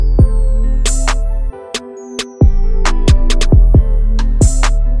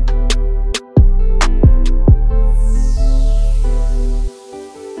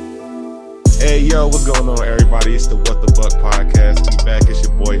It's the What the Buck podcast. We back. It's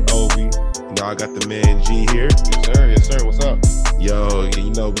your boy Ovi. You know, I got the man G here. Yes, sir. What's up? Yo,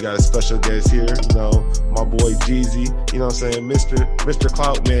 you know, we got a special guest here. You know, my boy Jeezy. You know what I'm saying? Mr.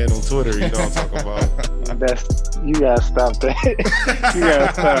 Clout Man on Twitter. You know what I'm talking about? You gotta stop that. You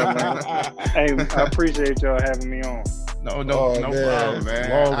gotta stop, man. Hey, I appreciate y'all having me on. No problem,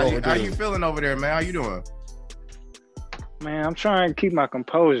 man. How you feeling over there, man? How you doing? Man, I'm trying to keep my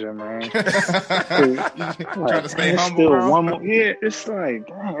composure, man. Trying to stay humble, still bro? one more. Yeah, it's like,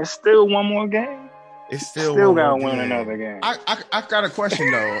 dang, it's still one more game. It's still gotta win another game. I got a question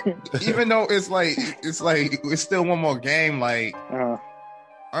though. Even though it's still one more game. Like,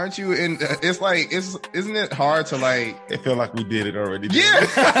 aren't you in? Isn't it hard to like? It feel like we did it already. Yeah,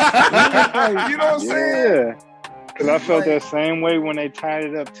 you know what I'm saying? Yeah, because I felt that same way when they tied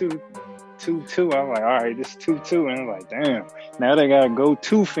it up 2-2. I was like, all right, this 2-2, and I'm like, damn, now they gotta go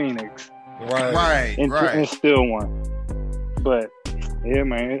to Phoenix, Right. and still won. But yeah,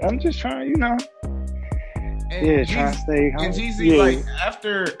 man, I'm just trying, you know. And trying to stay home. And Jeezy, like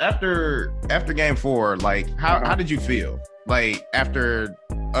after game 4, like how did you feel? Like after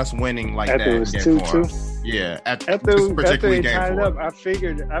us winning like after that, it was game 2-2? 4? Yeah, after particularly they game tied 4. it up, I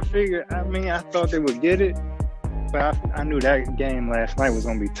figured. I mean, I thought they would get it, but I knew that game last night was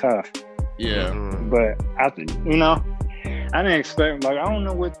gonna be tough. Yeah, But I didn't expect. Like, I don't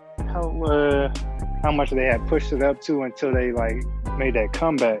know how much they had pushed it up to until they like made that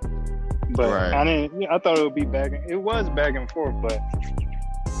comeback. But I thought it would be back. It was back and forth, but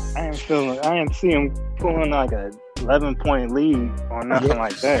I didn't see him pulling like a 11-point lead or nothing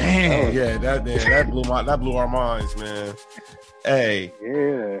like that. That blew our minds, man. Hey,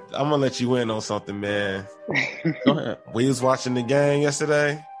 yeah, I'm gonna let you in on something, man. Go ahead. We was watching the game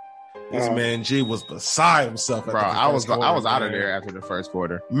yesterday. This man G was beside himself. Bro, I was out of there after the first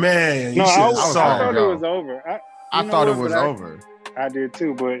quarter. Man, I thought it was over. I thought it was over. I did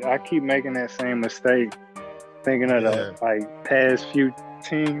too, but I keep making that same mistake, thinking of the like past few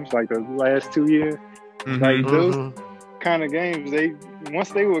teams, like the last 2 years. Mm-hmm. Like those kind of games, once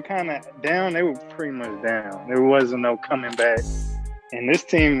they were kind of down, they were pretty much down. There wasn't no coming back. And this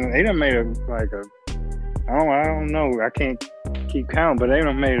team, they done made I don't know, I can't keep count, but they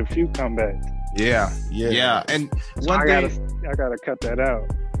done made a few comebacks. Yeah. And I gotta cut that out.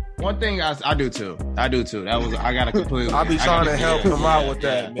 One thing I do too. I gotta completely. I'll be trying to help him out with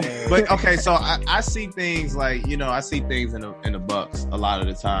that, man. But okay, so I see things like, you know, I see things in the Bucks a lot of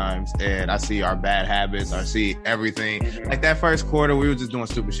the times, and I see our bad habits. I see everything. Like that first quarter, we were just doing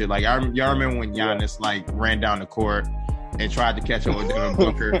stupid shit. Like y'all remember when Giannis like ran down the court and tried to catch up with Devin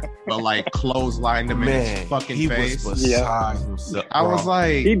Booker, but like clotheslined him in his fucking face. Was beside himself, I was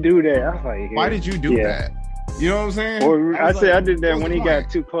like, he do that. I was like, why did you do that? You know what I'm saying? Or I did that when he got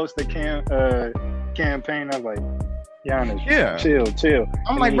too close to campaign. I was like, Giannis, chill.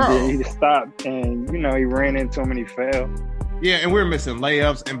 I'm like, bro. He stopped, and you know he ran into him and he fell. Yeah, and we were missing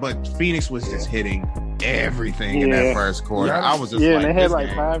layups, but Phoenix was just hitting everything in that first quarter. I was just and they had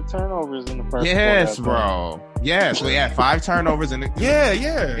like 5 turnovers in the first quarter. Yes, bro. Yes, we had 5 turnovers in the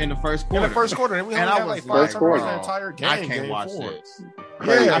in the first quarter. In the first quarter, and we only had like 5 turnovers in the entire game. I can't watch this.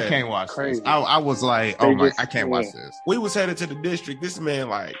 Yeah. I can't watch this. I was like, I can't watch this. We was headed to the district. This man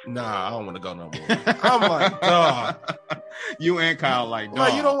like, nah, I don't want to go no more. I'm like, dog. You and Kyle like, dog.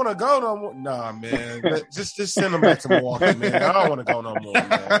 Like, you don't want to go no more? Nah, man. Just send them back to Milwaukee, man. I don't want to go no more,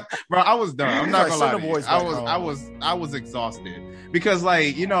 man. Bro, I was done. I'm not gonna lie to you. Boys I was exhausted because,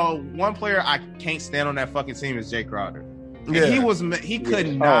 like, you know, one player I can't stand on that fucking team is Jay Crowder. Yeah. He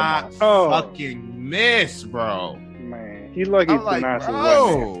could not fucking miss, bro. Man, he lucky I'm like,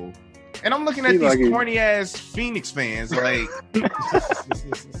 bro. And I'm looking at these corny ass Phoenix fans, like, you know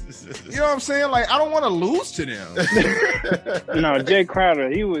what I'm saying? Like, I don't want to lose to them. No, Jay Crowder,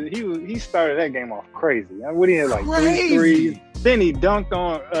 he started that game off crazy. What he had like crazy. 3 threes. Then he dunked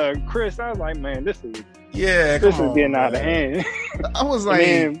on Chris. I was like, man, this is getting out of hand. I was like,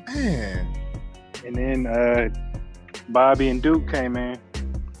 man. And then Bobby and Duke came in.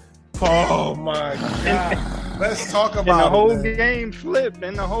 Oh my God. Let's talk about and the whole game flipped.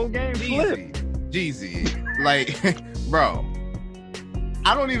 Jeezy. Like, bro,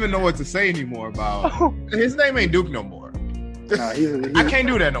 I don't even know what to say anymore about his name ain't Duke no more. No, I can't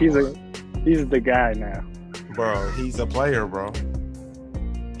do that no more. He's the guy now. Bro, he's a player, bro.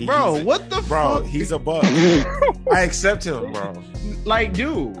 What the fuck? Bro, he's a Buck. I accept him, bro. Like,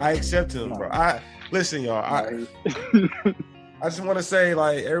 dude. I accept him, bro. Listen, y'all. I just want to say,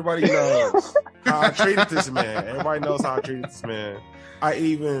 like, everybody knows how I treated this man. Everybody knows how I treated this man. I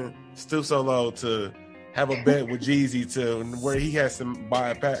even stooped so low to have a bet with Jeezy to where he has to buy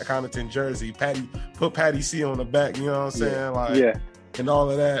a Pat Connaughton jersey. Put Patty C on the back. You know what I'm saying? Like, and all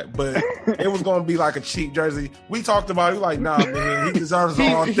of that. But it was gonna be like a cheap jersey. We talked about it. Like, nah, man, he deserves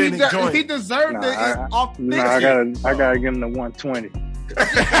an authentic joint. He deserved it. Authentic. No, I gotta give him the 120.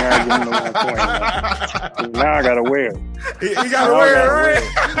 Now I gotta wear it. He gotta wear it,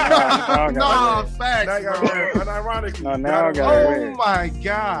 right? No, facts. Now I gotta wear it. Unironically. No, now I gotta wear it. Oh my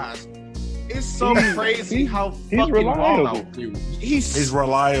gosh. It's so crazy how fucking reliable. He's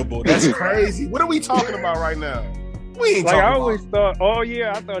reliable. That's crazy. What are we talking about right now? We ain't like, talking I always about. thought,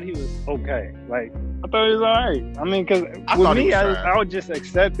 I thought he was okay. Like, I thought he was all right. I mean, because with me, I would just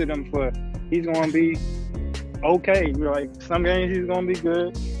accepted him for he's going to be okay. Like, some games he's going to be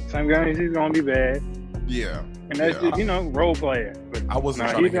good. Some games he's going to be bad. Yeah. And that's just, role player. But I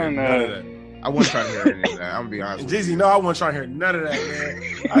wasn't trying to hear none of that. I wasn't trying to hear any of that. I'm gonna be honest. Jeezy, no, I wasn't trying to hear none of that, man.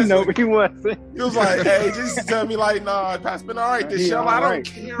 I know, but he wasn't. He was like, "Hey, Jeezy, tell me like, nah, Pat's been all right this show. I don't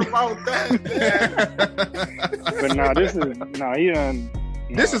care about that." But he done.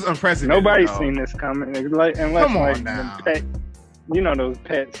 This is unprecedented. Nobody's seen this coming. Unless come on now. Pet, those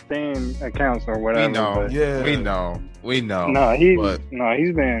pet Stan accounts or whatever. We know. No,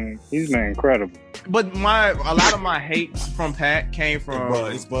 he's been incredible. But a lot of my hate from Pat came from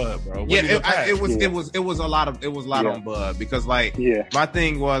it's Bud, bro. It was a lot on Bud because my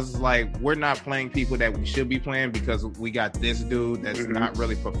thing was like we're not playing people that we should be playing because we got this dude that's not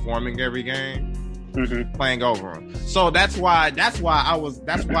really performing every game. Playing over him. So that's what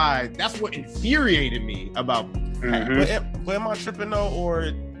infuriated me about Pat. But am I tripping though,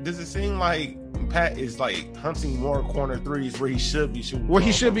 or does it seem like Pat is like hunting more corner threes where he should be shooting? Where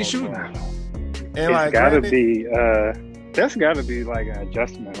he should be shooting. And it's gotta be that's gotta be like an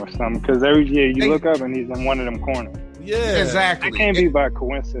adjustment or something because every year you look up and he's in one of them corners. Yeah, exactly. It can't be by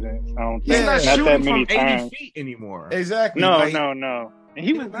coincidence. I don't think. He's not shooting that many from 80 times. feet anymore. Exactly. No. And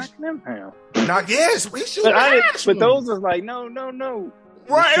he was knocking them down. Not yes, we should. But those was like no.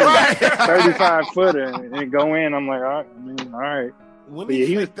 Right. 35-footer and go in. I'm like, all right. When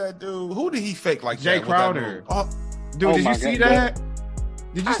he faked that dude, who did he fake like Jay that? Crowder. Dude, did you see that?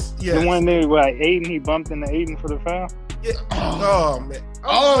 Did you? The one there where Aiden, he bumped into Aiden for the foul. Yeah. Oh man.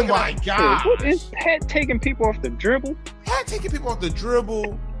 Oh my God. What is Pat taking people off the dribble? Pat taking people off the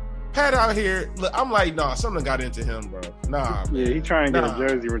dribble. Pat out here. Look, I'm like, nah, something got into him, bro. Nah. Man. Yeah, he trying to get a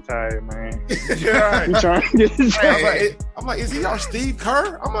jersey retired, man. Yeah, right. He trying to get his jersey. I'm like, is he our Steve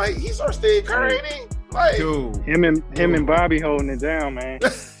Kerr? I'm like, he's our Steve Kerr, ain't he? Like, dude, him and Bobby holding it down, man.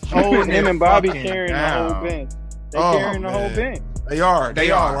 Him and Bobby carrying the whole bench. They carrying the whole bench. They are,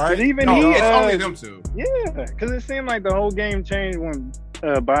 right? But even it's only them two. Yeah, because it seemed like the whole game changed when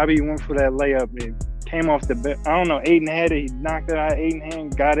Bobby went for that layup. It came off the bench. I don't know. Aiden had it. He knocked it out. Aiden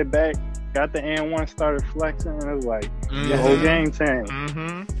hand got it back. Got the and one, started flexing, and it was like the whole game changed.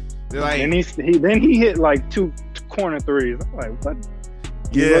 Like, and he hit like two corner threes. I'm like, what?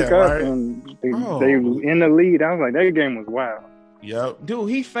 You look up and they in the lead. I was like, that game was wild. Yep. Dude,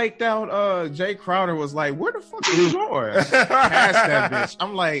 he faked out Jay Crowder was like, where the fuck are you going? Past that bitch.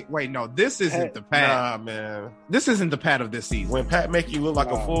 I'm like, wait, no, this isn't the Pat. Nah, man. This isn't the Pat of this season. When Pat make you look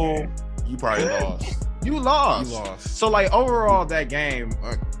like a fool, man, you probably lost. You lost. So like overall that game,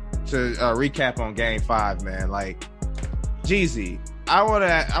 to recap on game 5, man, like Jeezy, I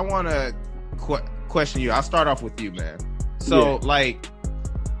wanna question you. I'll start off with you, man. So like,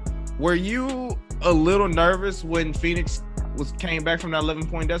 were you a little nervous when Phoenix came back from that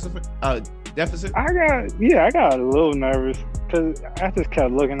 11-point deficit? I got a little nervous because I just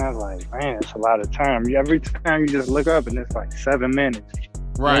kept looking. I was like, man, it's a lot of time. Every time you just look up and it's like 7 minutes.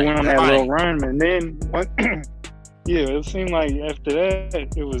 Right. We went on that little run, and then it seemed like after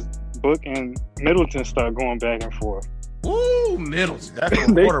that it was Book and Middleton started going back and forth. Ooh, Middleton. That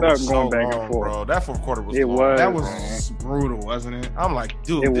fourth quarter was so long, bro. That fourth quarter was long. That was brutal, wasn't it? I'm like,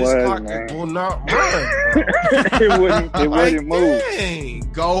 dude, this clock will not run. It wouldn't move. Dang.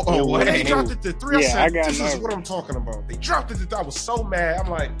 Go away. They dropped it to 3. Yeah, I said, this is what I'm talking about. They dropped it to 3. I was so mad. I'm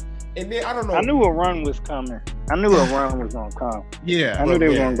like, and then I don't know. I knew a run was coming. I knew a run was going to come. Yeah. I knew they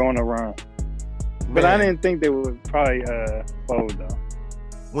were going to go on a run. But I didn't think they would probably fold, though.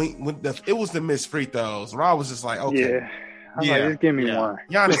 When it was the missed free throws, where I was just like, okay. Yeah. I'm like, just give me one.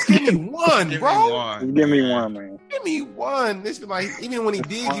 Giannis, give me one, bro. Just give me one, man. Give me one. This like, even when he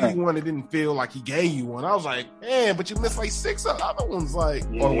did give you one, it didn't feel like he gave you one. I was like, man, but you missed like 6 other ones. Like,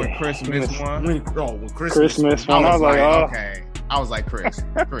 or when Chris missed one. When Chris missed one. I was like, okay. I was like, Chris,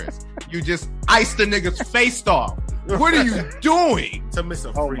 you just iced the nigga's face off. What are you doing? To miss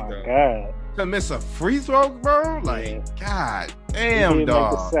a free throw. Oh my God. To miss a free throw, bro? Like, God damn,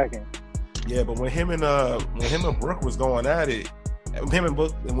 dog. Make a second. Yeah, but when him and Brooke was going at it, when him and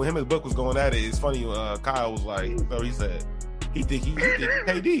Book was going at it, it's funny. Kyle was like, he said he think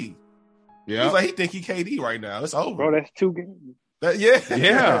KD. Yeah, he's like he think he KD right now. It's over, bro. That's 2 games. Yeah.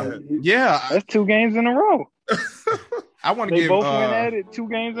 That's 2 games in a row. I want to give both went at it 2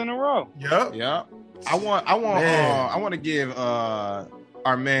 games in a row. Yeah. I want to give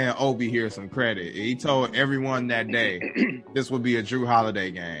our man Obi here some credit. He told everyone that day this would be a Jrue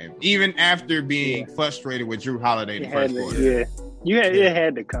Holiday game, even after being frustrated with Jrue Holiday the first quarter. It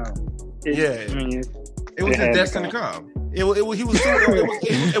had to come. It was his destined to come. It was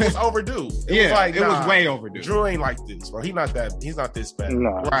overdue. It was way overdue. Drew ain't like this, bro. He's not this bad.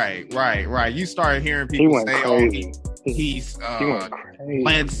 No. Right. You started hearing people say, crazy. He's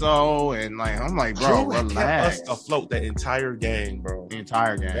Bledsoe, and like I'm like, bro, Drew relax. Kept us afloat that entire game, bro. The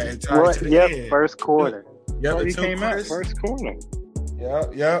entire game. First quarter. Yep, he came out first quarter.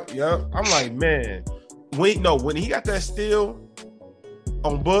 Yep. I'm like, man. When he got that steal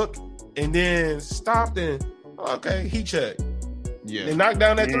on Book and then stopped and okay, he checked. Yeah. They knocked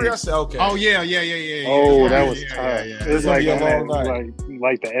down that 3. I said, okay. Oh yeah. Oh, that was tough. Yeah. It was like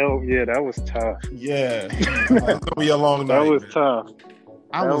the L. Yeah, that was tough. Yeah. It's gonna be a long night. That was tough.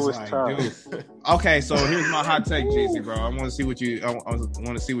 That was tough. Dude. Okay, so here's my hot take, Jeezy, bro. I want to see what you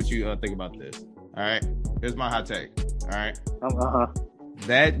think about this. All right, here's my hot take. All right.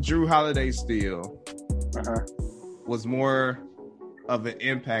 That Jrue Holiday steal was more of an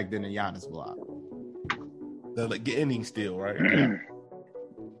impact than a Giannis block. The ending steal, right?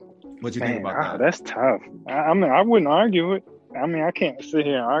 What you think about that? That's tough. I mean, I wouldn't argue it. I mean, I can't sit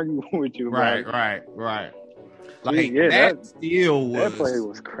here and argue with you. Right. Like that steal was. That play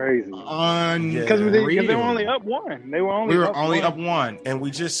was crazy. Because they were only up 1. We were only up 1, and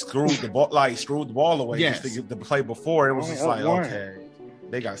we just screwed the ball away. Yes. Just to get the play before. It was just like, okay,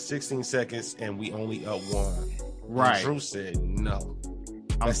 they got 16 seconds and we only up 1. Right. And Drew said no.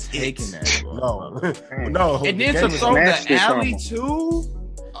 I'm taking that. No. And then to throw the alley too.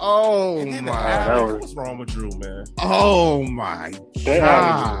 Oh my! What's wrong with Drew, man? Oh my God!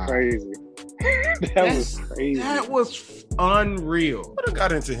 That was crazy. That was crazy. That was unreal. What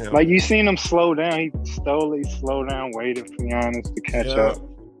got into him? Like you seen him slow down. He slowly slowed down, waited for Giannis to catch up,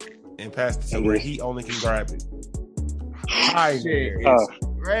 and passed it to where he only can grab it. It's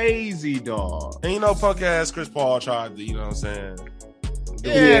crazy, dog. And punk ass Chris Paul tried to, you know what I'm saying?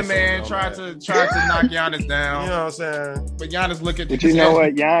 Yeah, man, tried to knock Giannis down. You know what I'm saying? But Giannis look at. But you know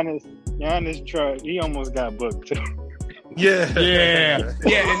what, Giannis tried. He almost got booked too. Yeah, and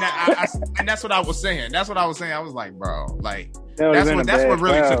that's what I was saying. I was like, bro, like that's what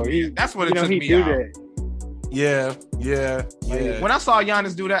really took me. That's what it took me out. Yeah. When I saw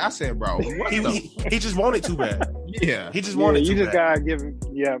Giannis do that, I said, bro, he just wanted too bad. Yeah, he just wanted too bad. You just gotta give him.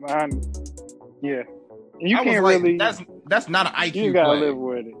 Yeah. You can't like, really. That's not an IQ. You gotta live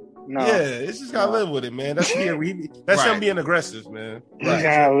with it. No. Yeah, it's just gotta live with it, man. That's him being aggressive, man. You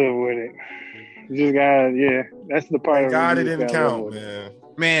gotta live with it. You just gotta, that's the part. God, it didn't count, man.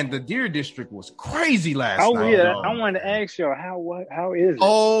 Man, the Deer District was crazy last night. Yeah, I wanted to ask y'all how is it?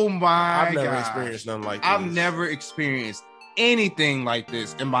 Oh my God. I've never experienced nothing like this. I've never experienced anything like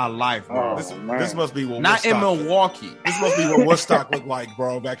this in my life, bro. This must be what not Woodstock in Milwaukee. This must be what Woodstock looked like,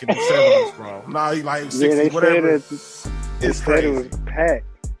 bro, back in the 70s, bro. Nah, like 60s, whatever. It's crazy. It was packed.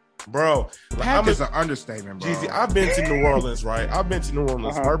 Bro, packed is an understatement, bro. Jeezy, I've been to New Orleans, right? I've been to New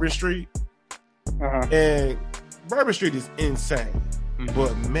Orleans, Bourbon Street. And Bourbon Street is insane.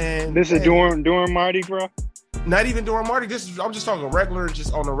 But man, this is during Mardi Gras. Not even during Mardi. I'm just talking regular,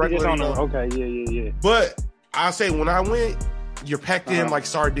 just on the regular. Okay, yeah. But I say when I went, you're packed in like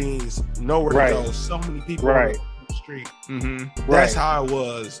sardines, nowhere to go. So many people on the street. That's how it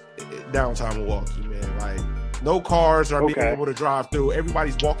was downtown Milwaukee, man. Like no cars are being able to drive through.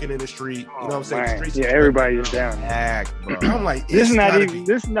 Everybody's walking in the street. You know what I'm saying? Yeah, everybody is down. Bro. I'm like, this is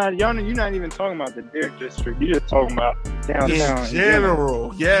not y'all. You're not even talking about the Deer District. You're just talking about downtown in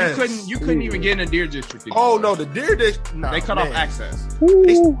general. Yes, you couldn't even get in the Deer District anymore. Oh no, the Deer District. Nah, they cut off access.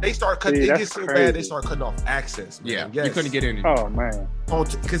 They start cutting. It gets so bad they start cutting off access. Man. Yeah, you couldn't get in anymore. Oh man,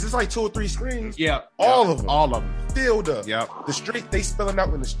 because it's like 2 or 3 screens. Yeah, all of them filled up. Yep. The street they spilling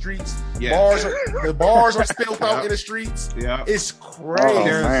out in the streets. The bars are spilled out in the streets. Yeah, it's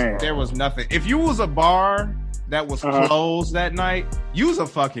crazy. There was nothing. If you was a bar that was closed that night, you was a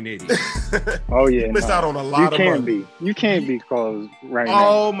fucking idiot. Oh yeah, you missed out on a lot of money. You can't be closed right now.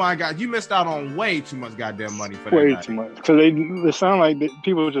 Oh my God, you missed out on way too much goddamn money for that. Way too much. Because they sound like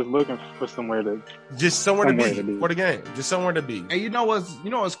people were just looking for somewhere to be for the game. Just somewhere to be. And you know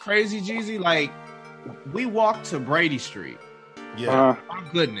what's crazy, Jeezy? Like we walked to Brady Street. Yeah. My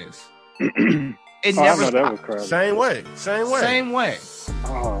goodness. It never stopped. Same way.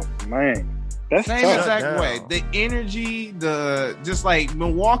 Oh man, that's same tough. exact way. The energy, the just like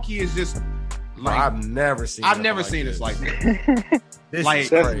Milwaukee is just like I've never seen this like this. This like is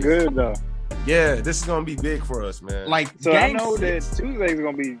That's crazy. good though. Yeah, this is gonna be big for us, man. Like So I know that Tuesday's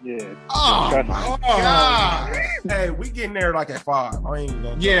gonna be Oh my God! Hey, we getting there like at 5. I ain't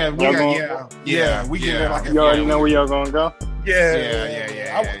gonna. We getting there like at You already 5. know where y'all gonna go.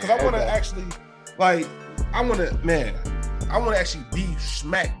 Yeah. Because I want to okay. actually, I want to actually be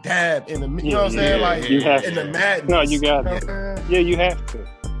smack dab in the, you know what I'm saying? Like you have in to. the madness. No, you got know it. what I'm saying? Yeah, you have to.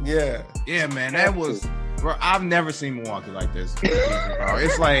 Yeah. Yeah, man, that was. Bro, I've never seen Milwaukee like this, bro.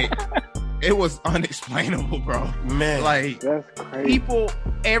 It's like it was unexplainable, bro. Man, That's crazy. People,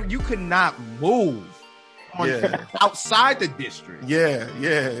 you could not move outside the district. Yeah.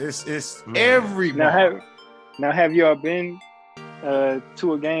 It's man. Everybody. Now have y'all been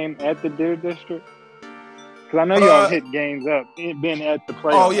to a game at the Deer District? Because I know y'all hit games up, been at the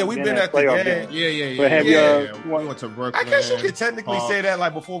playoff. Oh yeah, we've been at the game. Yeah. But have y'all? We went to Brooklyn. I guess you could technically say that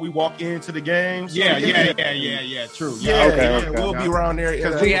like before we walk into the games. Yeah. True. Yeah, Okay. we'll be around there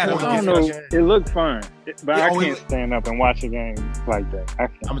because we had. I don't know. It looked fun, but I can't stand up and watch a game like that. I'm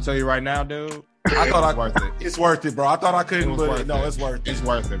gonna tell you right now, dude. I thought it's worth it. It's worth it, bro. I thought I couldn't, but no, it's worth it. It's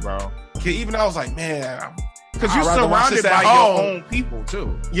worth it, bro. Even I was like, man, because you're surrounded by your own people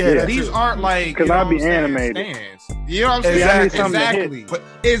too. Yeah, these aren't like because I'll be animated. Stands. You know what I'm saying? Exactly. But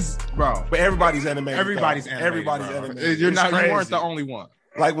but everybody's animated. Everybody's animated. You weren't the only one.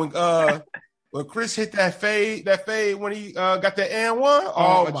 Like when Chris hit that fade when he got that and one.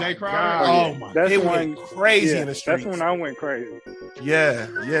 Oh, Jay Crowder. God. Oh my! That's it when went crazy in the streets. That's when I went crazy. Yeah.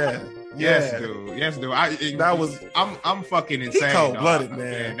 Yes, dude. I'm fucking insane. He cold-blooded,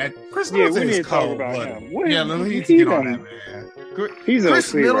 man. Chris Middleton is cold-blooded. Yeah, let me get on that, man.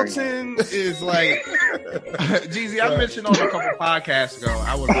 Chris Middleton is like Jeezy. I mentioned on a couple podcasts ago.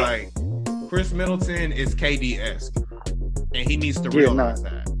 I was like, Chris Middleton is KD-esque, and he needs to realize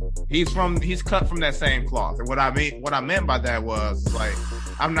that. He's cut from that same cloth. And what I meant by that was like,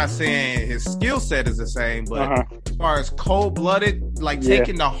 I'm not saying his skill set is the same, but as far as cold-blooded, like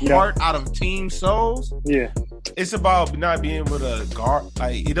taking the heart out of team souls. Yeah. It's about not being able to guard.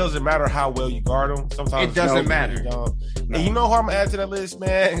 Like, it doesn't matter how well you guard them. Sometimes it doesn't matter. And you know who I'm gonna add to that list,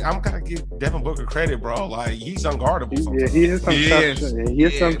 man? I'm gonna give Devin Booker credit, bro. Like, he's unguardable. Sometimes. He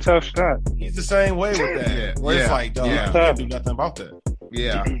hits some tough shots. He's the same way with that. It's like, dog, you can't do nothing about that.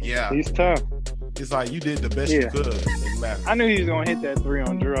 Yeah. He's tough. It's like you did the best you could. It didn't matter. I knew he was gonna hit that 3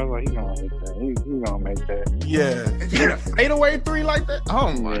 on Drew. I was like, he's gonna hit that. He's gonna make that. Yeah. Hit a fadeaway 3 like that?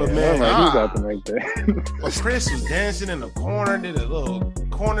 Oh my God. Man, he's about to make that. But Chris was dancing in the corner, did a little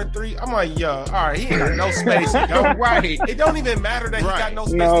corner 3. I'm like, yo, all right, he ain't got no space. Right. It don't even matter that he got no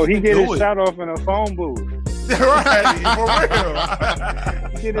space. No, he get his shot off in a phone booth. Right, for real.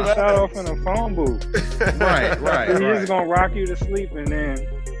 He get his shot off in a phone booth. Right. He's just gonna rock you to sleep and then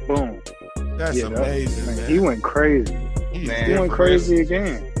boom. That's amazing, man. He went crazy. He went crazy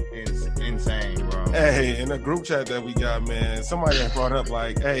again. It's insane, bro. Hey, in the group chat that we got, man, somebody had brought up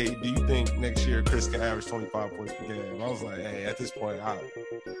like, hey, do you think next year Chris can average 25 points per game? I was like, hey, at this point, I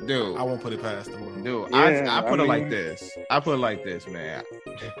won't put it past him. Dude, I put it like this, man.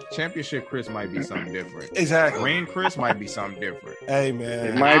 Championship Chris might be something different. Exactly. Ring Chris might be something different. Hey,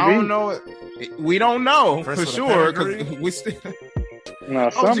 man. I don't know. We don't know Chris for sure because we still. No,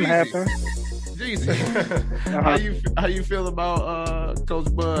 something happened. Jesus. How you feel about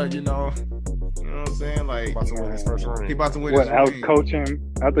Coach Bud? You know what I'm saying? Like, about to win his first ring. He about to win. What, out coaching?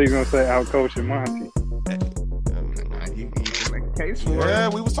 I thought you were gonna say out coaching Monty. You can make a case for it. Yeah,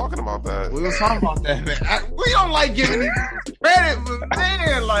 we was talking about that. Man. We don't like giving him credit, but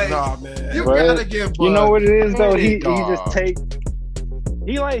man, like, nah, man. You gotta give Bud. You know what it is though? He just take.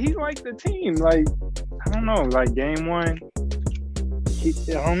 He's like the team. Like, I don't know. Like game 1.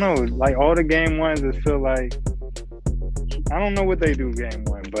 I don't know. Like all the game 1s, it feel like I don't know what they do game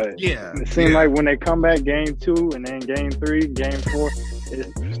 1, but it seemed like when they come back game 2 and then game 3, game 4,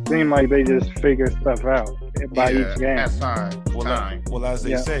 it seemed like they just figure stuff out by each game. That's time. Well, as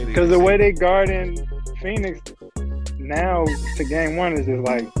they say, because the way they guard in Phoenix now to game 1 is just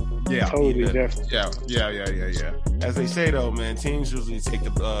like totally different. Yeah. As they say though, man, teams usually take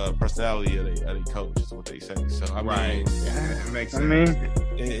the personality of the coach. Is what they say. So I mean, it makes sense. I mean,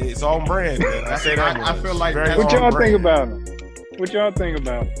 it's on brand, man. I say that. I feel like what y'all think about him? What y'all think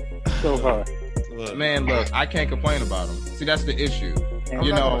about him so far? Man, look, I can't complain about him. See, that's the issue. I'm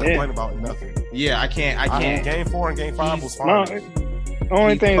not complain about nothing. Yeah, I can't. Game 4 and game 5 was fine. The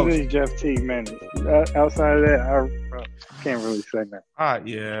only thing is Jeff Teague, man. Outside of that, can't really say that.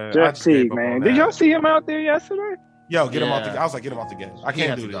 Yeah. Jeff Teague, man. Did y'all see him out there yesterday? Yo, get him out the. I was like, get him out the game. I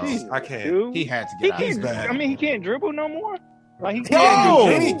can't do this. I can't. Dude, he had to get out. He's bad. I mean, he can't dribble no more. Like he can't do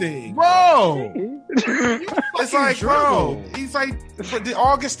anything, bro. It's like, bro, he's like, did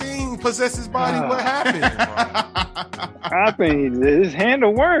Augustine possess his body? What happened? I think his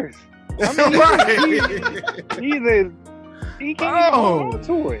handle worse. I mean, he can't even hold on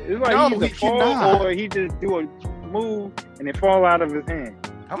to it. It's like he fall or he just do a move and it fall out of his hand.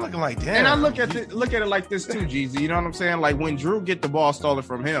 I'm looking like, damn. And I look at it like this too, Jeezy. You know what I'm saying? Like when Drew get the ball stolen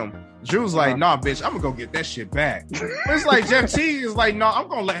from him, Drew's like, nah, bitch, I'm gonna go get that shit back. It's like Jeff Teague is like, no, I'm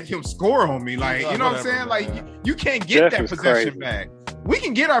gonna let him score on me. Like, you know what I'm saying? Like you can't get that possession back. We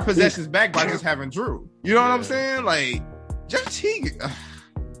can get our possessions back by just having Drew. You know what I'm saying? Like Jeff Teague.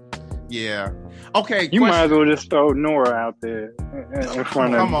 Yeah. Okay. You might as well just throw Nora out there in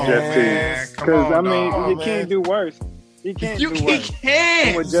front of Jeff Teague. Because I mean, you can't do worse. He can't do worse. He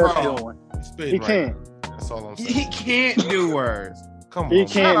can't. What Jeff doing? He can't. That's all I'm saying. He can't do worse. Come on. He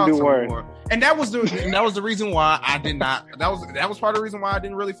can't do worse. And that was the reason why I did not. That was part of the reason why I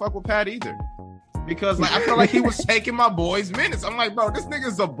didn't really fuck with Pat either. Because like I felt like he was taking my boys minutes. I'm like, bro, this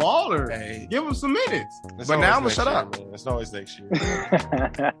nigga's a baller. Hey, give him some minutes. But now I'm gonna shut up. Man. It's always next year.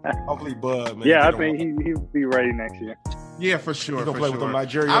 Hopefully, Bud. Man, yeah, I think he'll be ready next year. Yeah, for sure. He's gonna play with them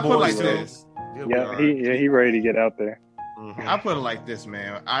Nigerian I boys. put like this. Yeah, he ready to get out there. Mm-hmm. I put it like this,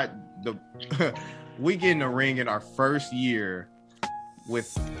 man. We get in the ring in our first year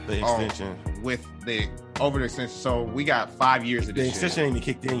with the extension, over the extension. So we got 5 years of this. The extension ain't even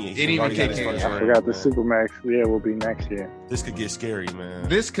kicked in yet. It ain't even kicked in. I forgot the Supermax. Yeah, will be next year. This could get scary, man.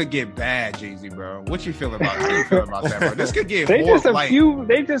 This could get bad, Jeezy, bro. What you feeling about? How you feeling about that, bro? This could get. They just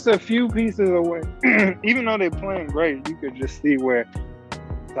a few pieces away. Even though they're playing great, you could just see where,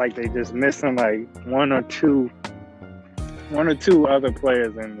 like, they just missing like one or two other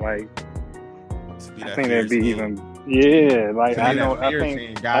players, and like I think that'd be even. Yeah, like I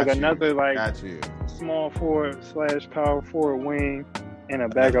think like another like small forward / power forward wing and a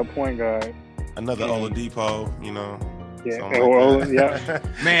backup point guard. Another Oladipo, you know. Yeah, yeah.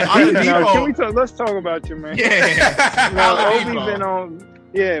 Man, Oladipo. Let's talk about you, man. Yeah,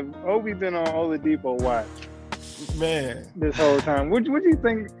 Obi been on Oladipo watch. Man, this whole time. What do you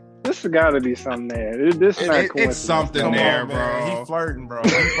think? This has got to be something there. It's something there, bro. He flirting, bro. He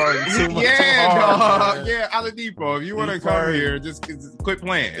flirting too much. Yeah, hard, dog. Yeah, Oladipo. If you want to come here, just quit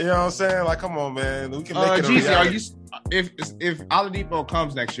playing. You know what I'm saying? Like, come on, man. We can make it. Jeezy, are you? If Oladipo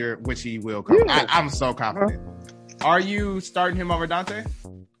comes next year, which he will come, yeah. I'm so confident. Are you starting him over Dante?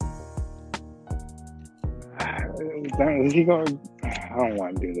 Is he going? I don't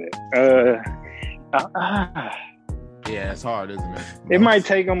want to do that. Yeah, it's hard, isn't it? It might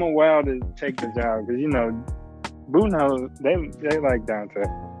take him a while to take the job because, you know, Budenholzer, they like Dante.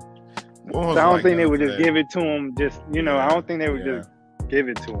 So I don't think they would just give it to him. Just, you know, I don't think they would just give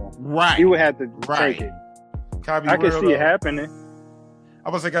it to him. Right. He would have to take it. I can see it happening.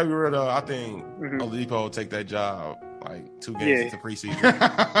 I was like, I think Oladipo will take that job. Like 2 games into preseason.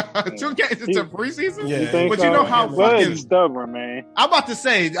 2 games into preseason? Yeah. But you know how fucking stubborn, man. I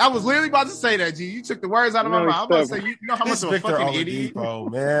was literally about to say that, G. You took the words out of my mouth. I'm about to say, you know how much of a fucking idiot.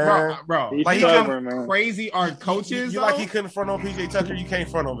 Man. Bro. Like stubborn, man. Crazy our coaches. You like he couldn't front on PJ Tucker, you can't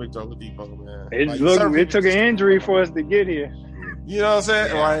front on Victor Oladipo, man. It took an injury for us to get here. You know what I'm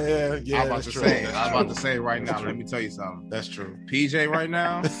saying? Yeah. Right, yeah, I'm about to say right now, let me tell you something. That's true. PJ right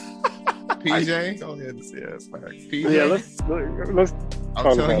now. PJ. Go ahead and say that's facts. PJ. Yeah, let's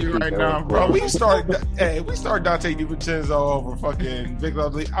I'm telling you right now, bro. We start Dante DiVincenzo over fucking Victor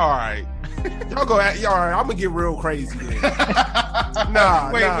Oladipo. All right. Y'all go at all right, I'm gonna get real crazy. We start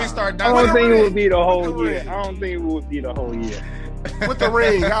Dante. I don't think it would be the whole year. I don't think it would be the whole year. With the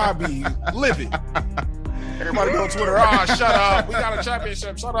ring, I'll be livid. Everybody go on Twitter. Shut up. We got a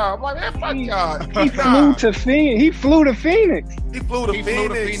championship. Shut up. I'm like, man, fuck y'all. He flew to Phoenix. He flew to Phoenix. He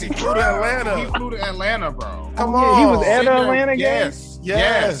flew to Atlanta. He flew to Atlanta, bro. Come on. He was at Atlanta game?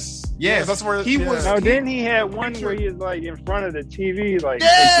 Yes. That's where he was. Now, didn't he have one where he was like in front of the TV? Like,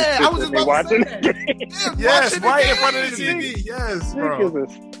 I was just about to say that. Yes, right in front of the TV. Yes, bro.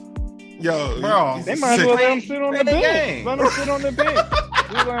 Yo, bro. They might as well let him sit on the bench. Let him sit on the bench.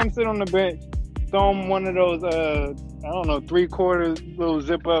 Let him sit on the bench. Throw him one of those, I don't know, 3/4 little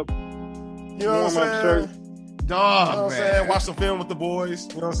zip up. You know what I'm saying? Dog, you know what I'm saying? Watch some film with the boys.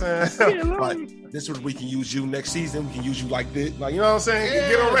 You know what I'm saying? Yeah, like, this is where we can use you next season. We can use you like this. Like, you know what I'm saying?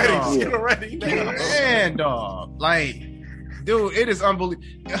 Yeah, get them ready. Just get them ready. Man, dog. Like, dude, it is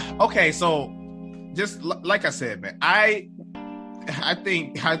unbelievable. Okay, so just like I said, man, I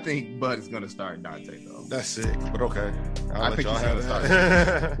think Bud is gonna start Dante though. That's sick, but okay. I think he's gonna start.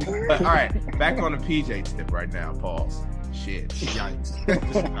 But, all right, back on the PJ tip right now. Pause. Shit. Yikes.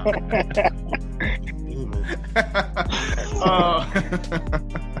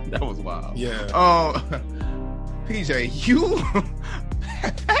 That was wild. Yeah. PJ,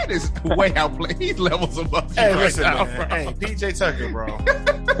 that is way outplayed. He's levels above you listen, now, man. bro. Hey, PJ Tucker, bro.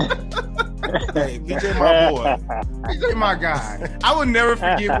 Hey, PJ, my boy. PJ, my guy. I will never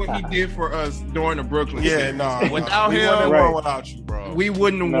forget what he did for us during the Brooklyn series. Without him, won without you, bro. We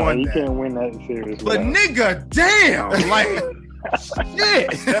wouldn't have won. You that. can't win that series. But nigga, damn, like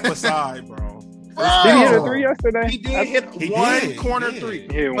shit. Step aside, bro. Did he hit a 3 yesterday? He did hit one corner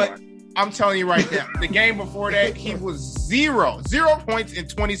 3. But I'm telling you right now, the game before that, he was 0 points in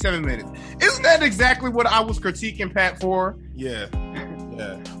 27 minutes. Isn't that exactly what I was critiquing Pat for? Yeah.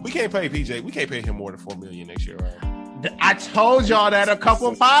 We can't pay PJ. We can't pay him more than $4 million next year, right? I told y'all that a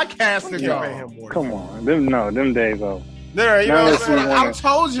couple podcasts ago. Come on, them days over. There, you know what I'm saying? I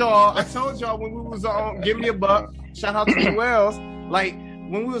told y'all when we was on Give Me a Buck. Shout out to Wells. Like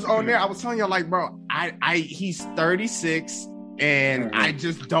when we was on there, I was telling y'all like, bro, he's 36. And I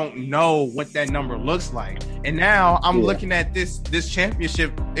just don't know what that number looks like. And now I'm looking at this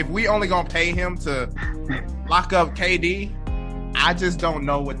championship. If we only gonna pay him to lock up KD, I just don't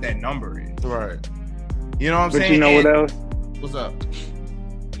know what that number is. Right. You know what I'm saying? But you know what else? What's up?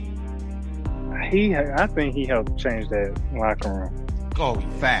 I think he helped change that locker room. Oh, yeah.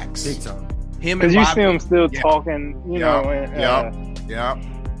 Facts. Big time. Because you see him still talking, you know, in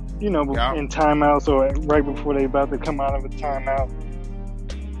timeouts or right before they about to come out of a timeout.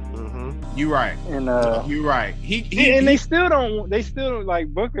 Mm-hmm. You right. And you right. They still don't like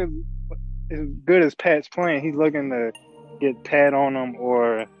Booker as good as Pat's playing. He's looking to get Pat on him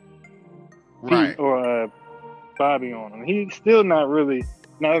or Bobby on him. He's still not really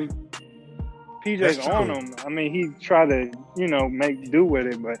now. PJ's on him. I mean, he tried to, make do with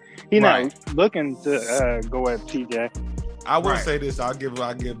it, but he's not looking to go at PJ. I will say this. I'll give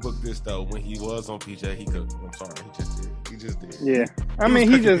Book this though. When he was on PJ, he could. I'm sorry, he just did. Yeah,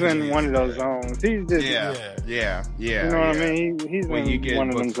 he's just in one of those zones. He's just yeah. You know what I mean? He's when in one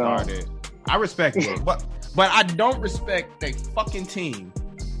of them zones. I respect Book, but I don't respect a fucking team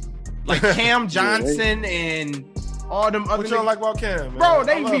like Cam Johnson and all them other. What you don't like about Cam, man? Bro,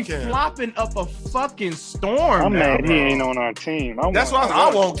 they be flopping up a fucking storm. I'm mad he ain't on our team. That's why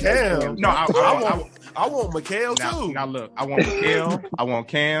I want Cam. No, I want Mikal too. Now look, I want Mikal. I want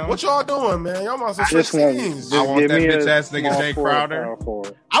Cam. What y'all doing, man? Y'all must have switched teams. I want that bitch ass nigga Jay Crowder.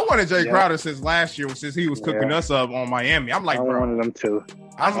 I wanted Jay Crowder since last year, since he was cooking us up on Miami. I'm like, bro. I wanted them too.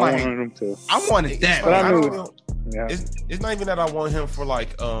 I wanted that. But I knew. It's not even that I want him for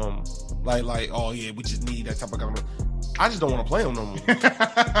like oh yeah, we just need that type of guy. I just don't want to play him no more.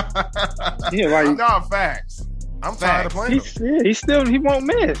 No, facts. I'm tired of playing him. He won't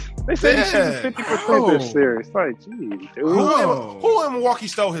miss. They said he's shooting 50% this series. Like, geez, dude. Who in Milwaukee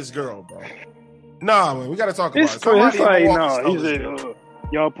stole his girl, bro? Nah, man, we got to talk about it. It's like, no, he said,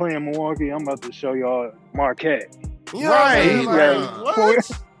 y'all playing Milwaukee, I'm about to show y'all Marquette. What?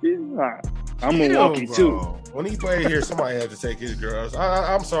 I'm Milwaukee too. When he played here, somebody had to take his girls.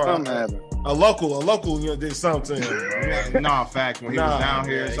 I'm sorry. A local, did something to him, bro. Nah, fact. When he was down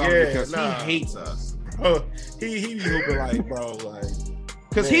here, because he hates us. He hooping like, bro, like.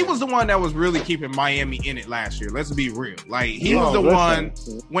 Because he was the one that was really keeping Miami in it last year. Let's be real. Like he was the one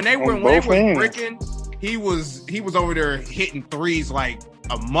when they were bricking. He was over there hitting threes like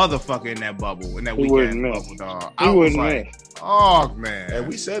a motherfucker in that bubble, in that weekend bubble, dog. I was like, oh man. And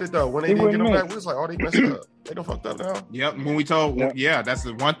we said it though. When they didn't get him back, we was like, oh, they messed up. They done fucked up now. Yep. When we told, that's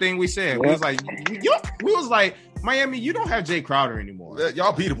the one thing we said. We was like, Miami, you don't have Jay Crowder anymore.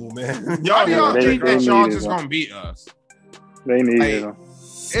 Y'all beatable, man. Y'all think that y'all just gonna beat us. They need it.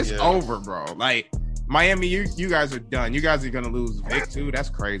 It's over, bro. Like Miami, you guys are done. You guys are gonna lose Vic too. That's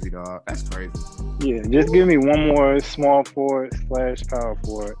crazy, dog. That's crazy. Yeah, just give me one more small forward / power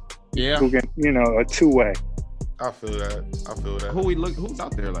forward. Yeah, who can, a 2-way. I feel that. Who's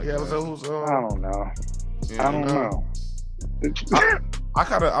out there like? Yeah, that? I don't know. Yeah, I don't know.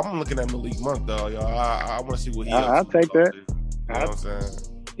 I'm looking at Malik Monk though, y'all. I want to see what he. I'll take that. You know what I'm saying?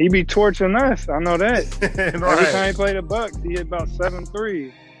 He be torching us. I know that. Right. Every time he played the Bucks, he hit about 7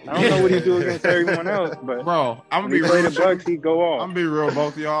 threes. I don't know what he do against everyone else, but bro, I'm gonna be real. The Bucks, he go off. I'm gonna be real,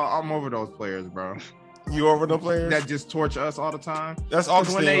 both of y'all. I'm over those players, bro. You over the players that just torch us all the time? That's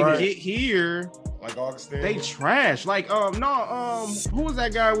Augustine, when they right? get here, like Augustine, they trash. Like who was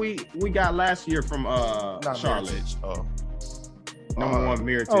that guy we got last year from Charlotte? Number one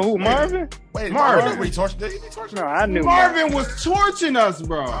mirror. Oh, who, Marvin? Wait, Marvin. He torched No, I knew Marvin was torching us,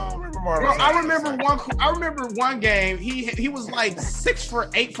 bro. I don't remember Marvin. Bro, I remember one game. He was like 6 for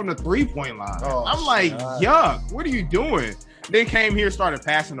 8 from the 3-point line. Oh, I'm like, yuck. What are you doing? Then came here, started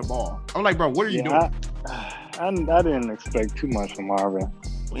passing the ball. I'm like, bro, what are you doing? I didn't expect too much from Marvin.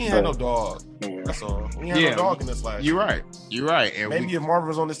 We ain't had no dog. Yeah. That's all. We ain't had no dog in this last year. You're right. And maybe if Marvin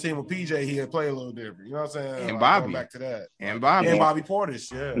was on this team with PJ, he'd play a little different. You know what I'm saying? And Bobby. Back to that. And Bobby. And Bobby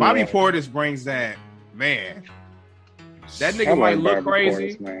Portis, yeah. Bobby Portis brings that, man. That nigga might look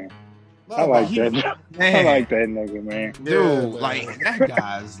crazy. Portis, man. I like that. Man. I like that nigga, man. Dude, like, that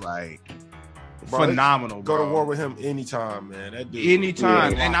guy's like... phenomenal, bro. Go to war with him anytime, man. That dude,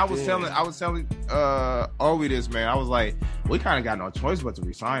 anytime. And I was telling Ovi this, man. I was like, we kind of got no choice but to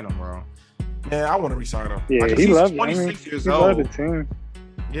resign him, bro. Man, I want to resign him. Yeah, like, he loves 26 years old. He loves the team.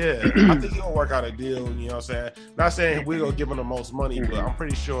 Yeah, I think he'll work out a deal. You know what I'm saying? Not saying we're gonna give him the most money, but I'm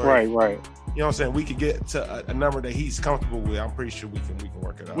pretty sure. Right. You know what I'm saying? We could get to a number that he's comfortable with. I'm pretty sure we can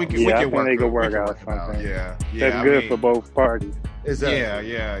work it out. I think they can work out something. Yeah, that's good for both parties.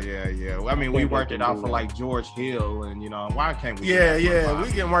 Exactly. Yeah. I mean, we worked it out for like George Hill, and why can't we? Yeah.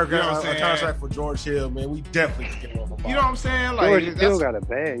 We can work out a contract for George Hill, man. We definitely can get one for Bobby. You know what I'm saying? Like George Hill got a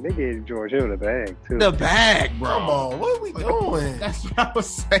bag. They gave George Hill the bag too. The bag, bro. Come on, what are we doing? That's what I was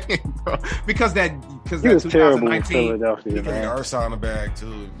saying, bro. Because that he was terrible in Philadelphia. He gave Ersan a bag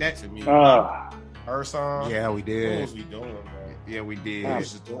too. That to me. Ersan. Yeah, we did. What was we doing, man? Yeah, we did. I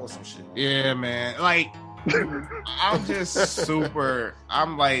was just doing some shit. Yeah, man. Like. I'm just super.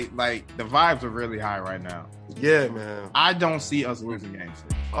 I'm like the vibes are really high right now. Yeah, man. I don't see us losing game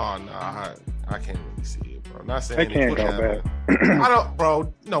 6. Oh no, I can't really see it, bro. Not saying they can't go back. I don't,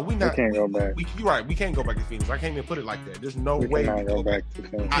 bro. No, we not. We can't go back. You're right. We can't go back to Phoenix. I can't even put it like that. There's no way we go back to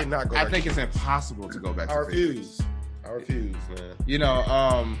Phoenix. We cannot go. I think it's impossible to go back. I refuse,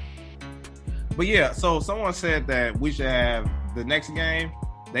 man. But yeah. So someone said that we should have the next game.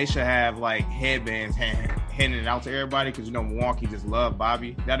 They should have like headbands handing it out to everybody because Milwaukee just love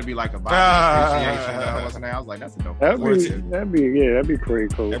Bobby. That'd be like a Bobby appreciation. I was like, that's a dope. That'd be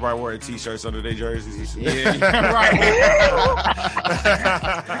pretty cool. Everybody wearing t-shirts under their jerseys. Yeah, right.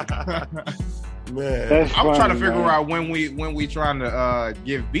 Man, I'm trying to figure out when we trying to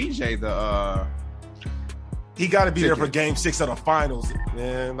give BJ the. He got to be there for Game 6 of the finals,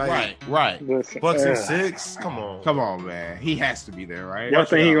 man. Like, right. Bucks in 6. Come on, man. He has to be there, right? Y'all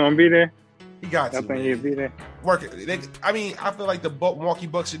think he gonna be there? He got to. I think he'll be there. Work it. I feel like the Milwaukee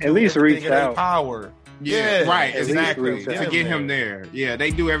Bucks should at least reach out. Power. Yeah, right. Exactly. To get him there. Yeah, they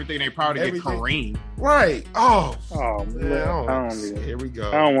do everything they probably get Kareem. Right. Oh man. Here we go.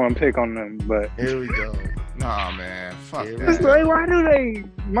 I don't want to pick on them, but here we go. Nah, man. Fuck that. It's like, why do they?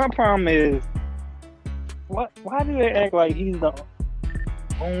 My problem is. Why do they act like he's the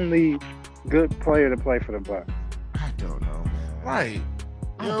only good player to play for the Bucks? I don't know, man. Right. You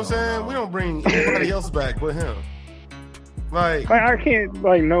know what I'm saying? We don't bring anybody else back but him. Like I can't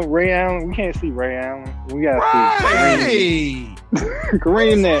no Ray Allen. We can't see Ray Allen. We gotta see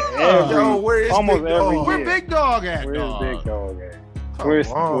Kareem almost every year. Where Big Dog at? Where's Big Dog at?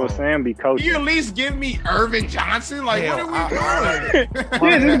 Will Sam be coaching? You at least give me Irvin Johnson? Like, what are we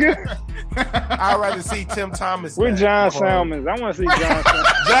doing? I'd rather see Tim Thomas. With John Salmons. I want to see John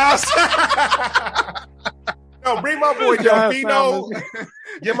Salmons. No, bring my boy Delfino.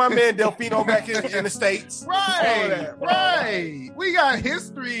 Get my man Delfino back in the States. Right. We got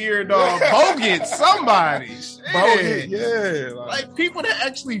history here, dog. Bogut, somebody. Bogut, yeah. Like people that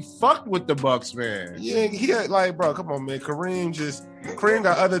actually fucked with the Bucks, man. Yeah, he had, bro, come on, man. Kareem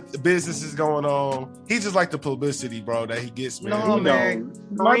got other businesses going on. He just like the publicity, bro, that he gets, man. No, man.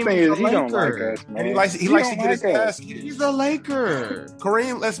 My thing is he don't like us, man. And he likes to get his ass kissed. He's a Laker.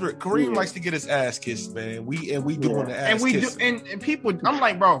 Kareem likes to get his ass kissed, man. We doing the ass kiss. And people, I'm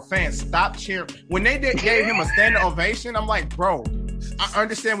like, bro, fans, stop cheering. When they gave him a standing ovation, I'm like, bro, I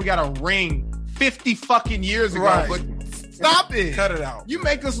understand we got a ring 50 fucking years ago, but stop it. Cut it out. You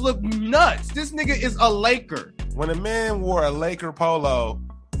make us look nuts. This nigga is a Laker. When a man wore a Laker polo,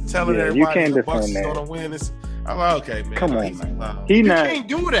 telling everybody the Bucks is gonna win, I'm like, okay, man. Come on, man. You can't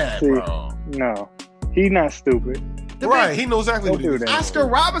do that, bro. No, he's not stupid. He knows exactly what he doing. Oscar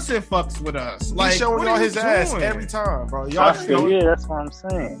Robertson fucks with us. He's showing y'all his ass every time, bro. That's what I'm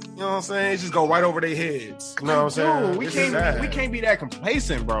saying. You know what I'm saying? Just go right over their heads. You know what I'm saying? We can't be that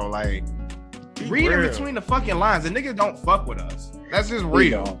complacent, bro. Like, read in between the fucking lines. The niggas don't fuck with us. That's just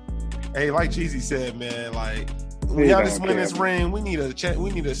real. Hey, like Jeezy said, man, like when Giannis win this ring, we need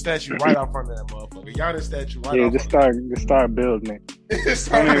a statue right out front of that motherfucker. Giannis statue right out. Yeah, just start building it.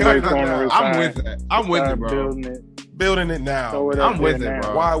 I'm with it. I'm with it, bro. Building it. building it now. I'm with it,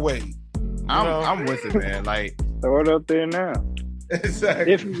 bro. Why wait? I'm with it, man. Like, throw it up there now.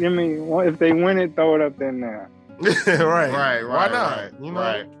 Exactly. If they win it, throw it up there now. Right. Why not?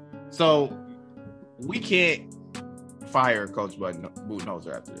 Right. So we can't fire Coach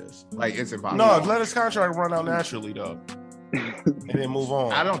Budenholzer after this. Like, it's impossible. No, let his contract run out naturally though, and then move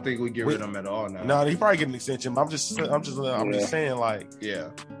on. I don't think we get rid of him at all now. No, he probably get an extension. But I'm just saying, like,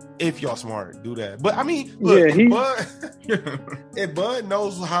 if y'all smart, do that. But I mean, look, if Bud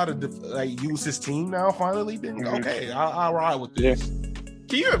knows how to use his team now, finally, then okay, I'll ride with this.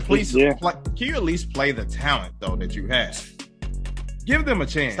 Yeah. Can you at least play the talent though that you have? Give them a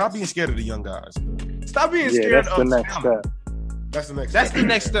chance. Stop being scared of the young guys. Stop being scared of the next step. That's the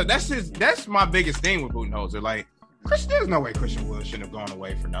next step. That's my biggest thing with Budenholzer. Like, there's no way Christian Wood shouldn't have gone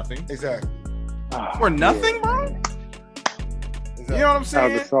away for nothing. Exactly. For nothing, bro? Exactly. You know what I'm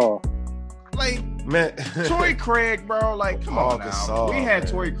saying? Like, man, Torrey Craig, bro. Like, come on now. Gasol, we had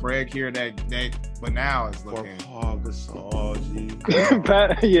Torrey Craig here but now it's looking. Paul Gasol, G.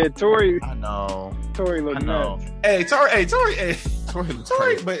 Torrey. I know. Torrey looked nuts. Torrey looks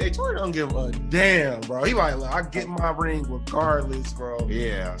crazy. But Torrey don't give a damn, bro. He like, I get my ring regardless, bro.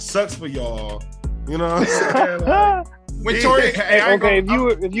 Yeah, sucks for y'all. You know what I'm saying? When Torrey,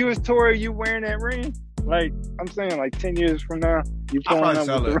 if you was Torrey, you wearing that ring? Like, I'm saying, like 10 years from now, you probably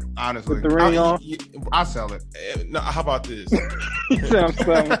sell it. Honestly, with the ring on. I'll sell it. No, how about this? I'm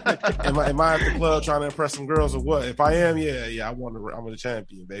am I at the club trying to impress some girls or what? If I am, yeah, I'm the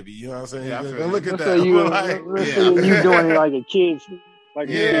champion, baby. You know what I'm saying? Yeah, look at that. You doing it like a kid. Like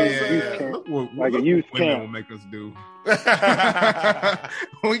a youth camp. Women will make us do.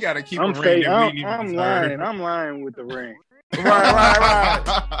 We got to keep I'm lying with the ring. Right.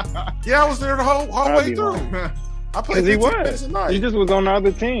 Yeah, I was there the whole way through. I played. He just was on the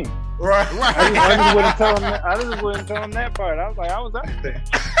other team. Right. I just wouldn't tell him that. I just wouldn't tell him that part. I was like, I was out there.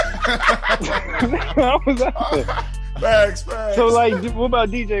 Facts. So, like, what about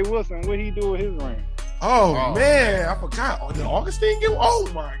DJ Wilson? What he do with his ring? Oh man, I forgot. Did Augustine get? Oh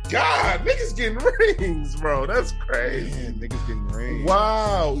my God, niggas getting rings, bro. That's crazy. Man, niggas getting rings.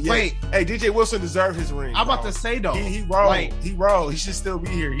 Wow. Yeah. Wait, hey, DJ Wilson deserved his ring. I'm about to say though, he rolled. He should still be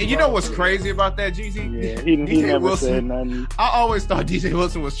here. And you know what's crazy about that, Jeezy? Yeah, he never said nothing. I always thought DJ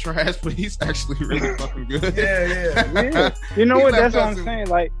Wilson was trash, but he's actually really fucking good. Yeah. You know what? That's what I'm saying.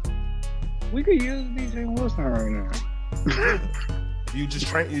 Like, we could use DJ Wilson right now. You just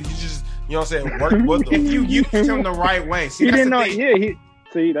train. You just. You know what I'm saying? Work with them. If you use him the right way. See, he didn't know. Yeah,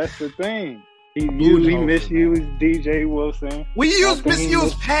 that's the thing. He misused DJ Wilson.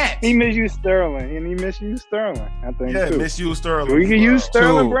 Misused Pat. He misused Sterling, and he misused Sterling. I think. Yeah, misused Sterling. We can use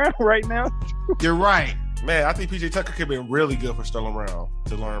Sterling Brown right now. You're right, man. I think PJ Tucker could be really good for Sterling Brown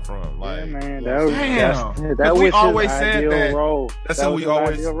to learn from. Like, yeah, man. That was always said that. Role. That's what we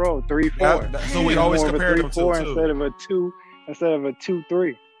always role 3-4. So we always compared him to instead of a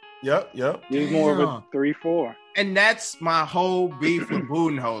 2-3. Yep. He's more of a 3-4. And that's my whole beef with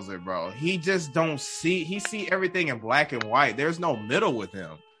Budenholzer, bro. He just don't see. He see everything in black and white. There's no middle with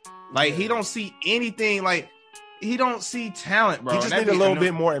him. Like, he don't see anything. Like, he don't see talent, bro. He just need a little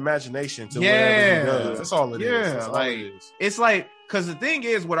bit more imagination to whatever he does. That's all it is. Yeah, it's like, because the thing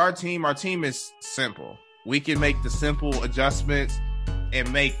is with our team is simple. We can make the simple adjustments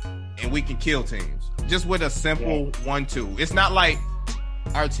and we can kill teams just with a simple 1-2. It's not like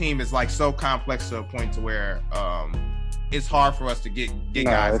our team is like so complex to a point to where it's hard for us to get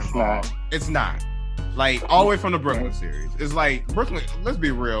guys involved. It's not. Like, all the way from the Brooklyn series. It's like, Brooklyn, let's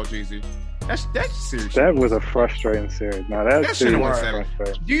be real, Jeezy. That's serious. That was a frustrating series. No, that series was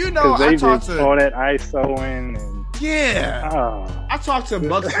frustrating. Do you know, I talked to all that ISOing and I talked to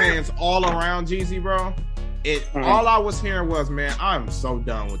Bucks fans all around, Jeezy, bro. All I was hearing was, man, I'm so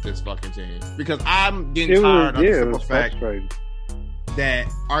done with this fucking team. Because I'm getting tired of the simple fact that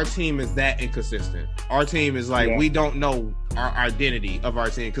our team is that inconsistent. Our team is like, we don't know our identity of our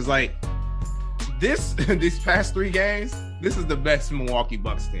team. Because, like, these past 3 games, this is the best Milwaukee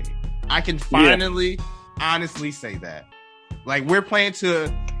Bucks team. I can finally, honestly say that. Like, we're playing to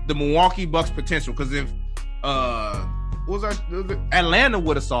the Milwaukee Bucks potential. Because if Atlanta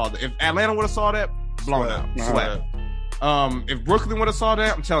would have saw that. If Atlanta would have saw that, blown out. Swept. If Brooklyn would have saw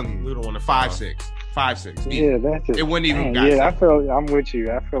that, I'm telling you, we would have won 5-6. 5-6. Yeah, that's it. It wouldn't even. I'm with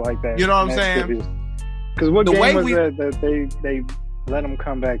you. I feel like that. You know what I'm saying? Because what game was that they let them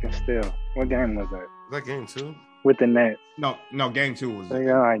come back and steal? What game was that? Was that game 2? With the Nets. No, game 2 was.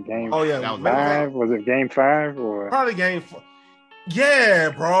 Like game. Oh yeah, that was 5. Was it game 5 or probably game 4?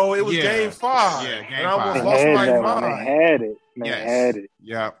 Yeah, bro, it was game 5. Yeah, game 5. And I almost lost my mind. They had it. They had it.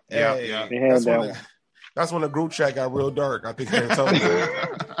 Yeah. They had that one. That's when the group chat got real dark. I think they told me.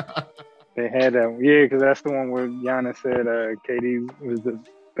 They had that, because that's the one where Giannis said KD was the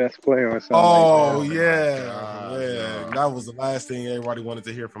best player or something. Oh, like that. yeah. That was the last thing everybody wanted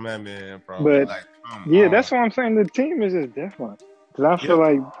to hear from that man, bro. But that's what I'm saying. The team is just different. Because I feel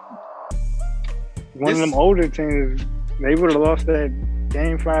like one of them older teams, they would have lost that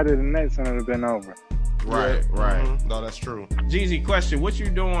game 5 to the Nets and it would have been over. Right. Mm-hmm. No, that's true. Jeezy, question: what you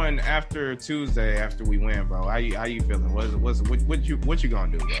doing after Tuesday? After we win, bro? How you feeling? What you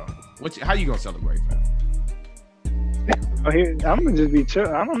gonna do, bro? How you gonna celebrate, fam? I'm gonna just be chill.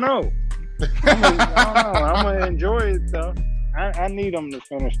 I don't know. I'm gonna enjoy it though. I need them to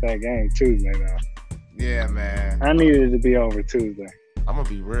finish that game Tuesday though. Yeah, man. I need it to be over Tuesday. I'm gonna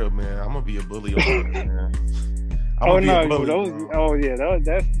be real, man. I'm gonna be a bully over it, man.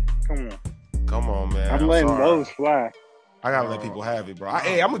 That's come on. Come on, man. I'm letting those fly. I gotta let people have it, bro.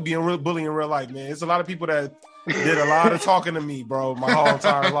 I'm gonna be a real bully in real life, man. There's a lot of people that did a lot of talking to me, bro, my whole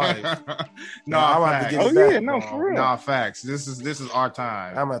entire life. No, I'm gonna have to give it back. No, for real. Nah, facts. This is our time.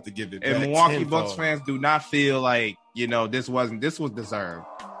 I'm gonna have to give it back. And Milwaukee Bucks fans do not feel like, this was deserved.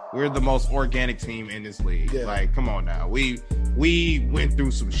 We're the most organic team in this league. Yeah. Like, come on now. We went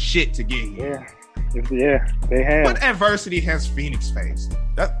through some shit to get here. Yeah, they have. What adversity has Phoenix faced?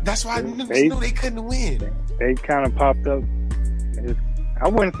 That's why I knew they couldn't win. They kind of popped up. I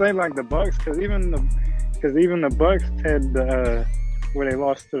wouldn't say like the Bucks, because even the Bucks had where they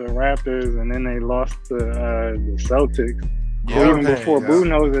lost to the Raptors and then they lost to the Celtics. Yeah, even before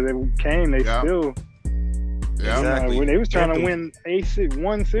Budenholzer came, they still. Yeah, exactly. When they was trying to win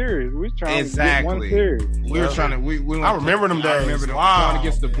one series, we was trying to get one series. We were trying to. I remember them days. I remember them trying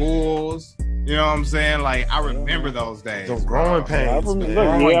against the Bulls. You know what I'm saying? Like, I remember those days. Those growing pains. I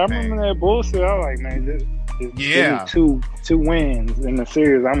remember that bullshit. I was like, man, just two wins in the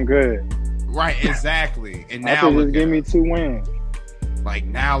series. I'm good. Right, exactly. And now just give me 2 wins. Like,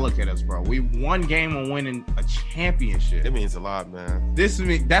 now look at us, bro. We one game on winning a championship. It means a lot, man.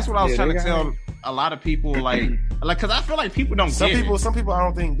 That's what I was trying to tell a lot of people, like, because I feel like people don't Some people, I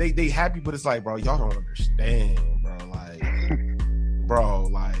don't think they happy, but it's like, bro, y'all don't understand, bro.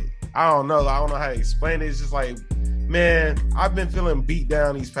 Like, I don't know how to explain it. It's just like, man, I've been feeling beat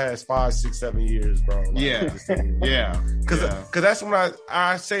down these past 5, 6, 7 years, bro. Like, yeah. Because that's when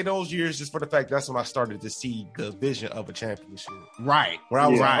I say those years just for the fact that's when I started to see the vision of a championship. Right. Where I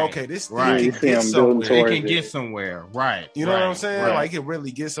was like, okay, this thing can get somewhere. It can get somewhere. Right. You know what I'm saying? Right. Like, it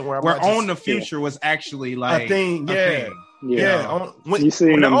really get somewhere. Where Own the Future was actually like a thing. Yeah. You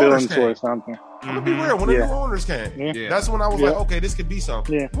see them building towards something. I'm gonna be real. When the new owners came, that's when I was like, okay, this could be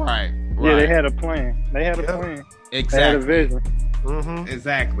something. Yeah. Right. Yeah, they had a plan. They had a plan. Exactly. They had a vision. Mm-hmm.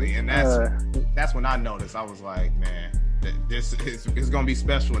 Exactly. And that's when I noticed. I was like, man, this is gonna be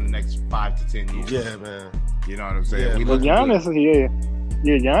special in the next 5 to 10 years. Yeah, man. You know what I'm saying? Yeah, Giannis,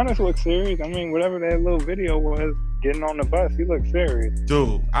 Giannis looks serious. I mean, whatever that little video was, getting on the bus, he looked serious.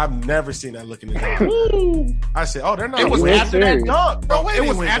 Dude, I've never seen that look in his eyes. I said, oh, they're not. It was after that dunk, bro. It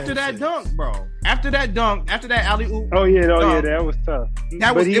was after that dunk, bro. After that alley-oop. Oh, yeah, that was tough.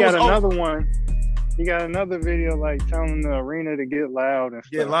 But he got another one. He got another video like telling the arena to get loud and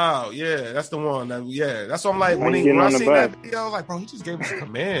stuff. Get loud, yeah. That's the one. That's what I'm like. When I seen that video, I was like, bro, he just gave us a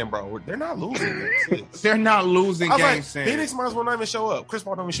command, bro. They're not losing game 6. They're not losing game 6. Phoenix might as well not even show up. Chris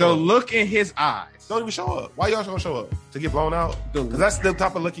Paul don't even show up. The look in his eyes. Don't even show up. Why y'all gonna show up? To get blown out? Because that's the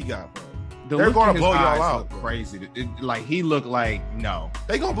type of look he got, bro. They're going to blow y'all out. Crazy. Like, he looked like, no.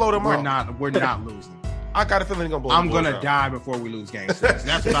 They going to blow them out. We're not losing. I got a feeling they're going to blow I'm going to die before we lose game 6.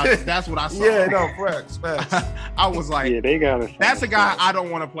 That's what I saw. Yeah, no, facts. I was like, they got that's a guy I don't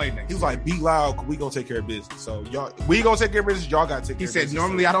want to play next. He was like, be loud, we going to take care of business. So, we going to take care of business, y'all got to take care of business. He said,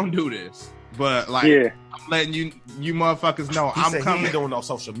 normally I don't do this. But, like, I'm letting you motherfuckers know I'm coming. He ain't doing no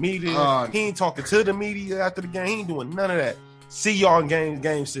social media. He ain't talking to the media after the game. He ain't doing none of that. See y'all in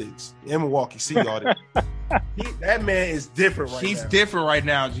game 6 in Milwaukee. See y'all there. That man is different right now. He's different right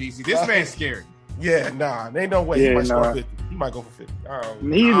now, Jeezy. This man's scary. Yeah, nah. Ain't no way. He might score 50. He might go for 50.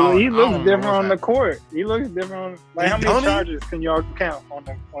 He looks different on the court. He looks different. How many charges can y'all count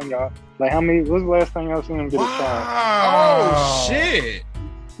on y'all? Like, how many? What's the last time y'all seen him get a charge? Oh, shit.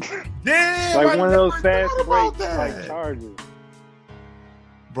 Damn. Like one of those fast break like charges.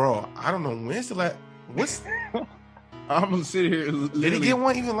 Bro, I don't know. When's the last? What's... I'm gonna sit here. Did he get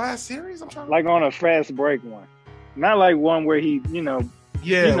one even last series? I'm trying to... Like on a fast break one, not like one where he,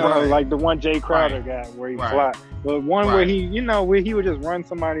 like the one Jay Crowder got where he blocked, but one where he, where he would just run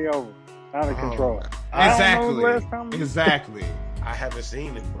somebody over out of control. Exactly. I haven't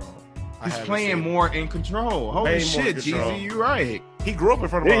seen it, bro. He's playing more in control. Holy shit, Jeezy, you right. He grew up in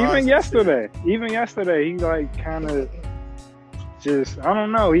front of our eyes. Even yesterday, he like kind of just, I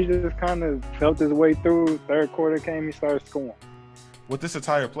don't know, he just kind of felt his way through. Third quarter came, he started scoring. With this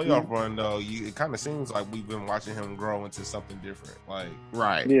entire playoff run, though, it kind of seems like we've been watching him grow into something different. Like,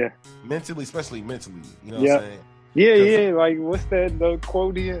 yeah, mentally, especially mentally. You know what I'm saying? Yeah. Like, what's the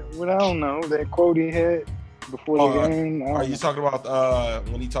quote he had? Well, I don't know. That quote he had before the game. Are you talking about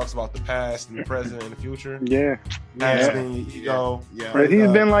when he talks about the past and the present and the future? Yeah. But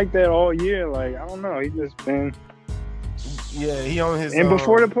he's been like that all year. Like, I don't know. He's just been. Yeah, he on his. And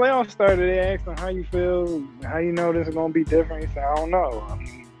before the playoffs started, they asked him, "How you feel? How you know this is gonna be different?" He said, "I don't know.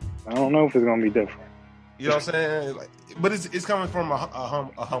 I don't know if it's gonna be different." You know what I'm saying? Like, but it's coming from a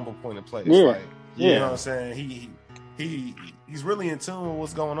humble point of place. Yeah. Like, you know what I'm saying? He's really in tune with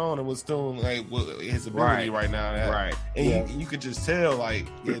what's going on and what's doing like his ability right now. And you could just tell, like,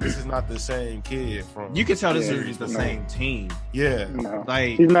 this is not the same kid from. You could tell this is the same team. Yeah,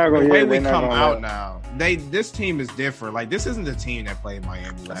 like he's not gonna, the way we come out now. This team is different. Like, this isn't the team that played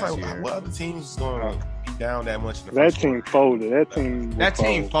Miami last year. What other teams going to be down that much? In the that team folded. That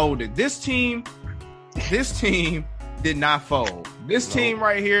team folded. This team did not fold. This team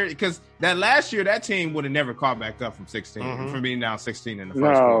right here, because that last year, that team would have never caught back up from 16, from being down 16 in the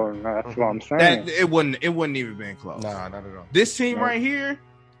first quarter. No, that's what I'm saying. It wouldn't even been close. Nah, not at all. This team right here,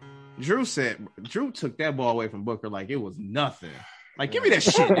 Drew took that ball away from Booker like it was nothing. Like, give me that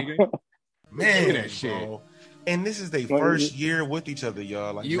shit, nigga. Man, give me that shit. Bro. And this is their first year with each other,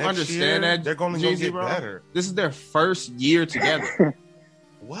 y'all. Like, you understand that? They're going to get better. This is their first year together.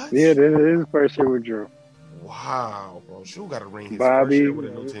 What? Yeah, this is his first year with Drew. Wow, bro. Shu got to ring his Bobby, first year with a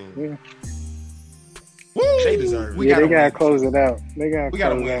new team. Yeah. They deserve it. They gotta close it out. They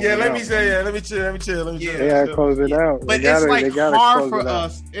gotta win. Yeah, let me chill. They gotta close it out. But it's like hard for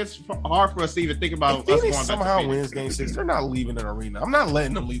us. It's hard for us to even think about us going back somehow wins Game 6. They're not leaving the arena. I'm not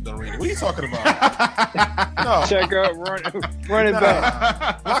letting them leave the arena. What are you talking about? No. Check up, run it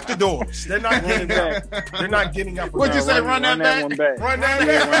back. Lock the doors. They're not getting back. They're not getting out. What'd you say? Run that back. Run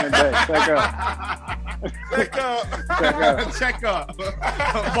that back. Check up.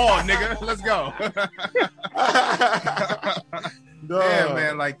 Ball, nigga. Let's go. Yeah,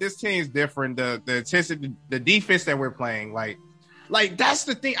 man. Like, this team's different. The intensity, the defense that we're playing, like that's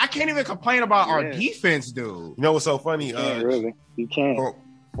the thing. I can't even complain about our defense, dude. You know what's so funny? You can't.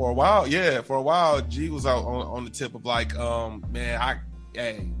 For a while, G was out on the tip of like,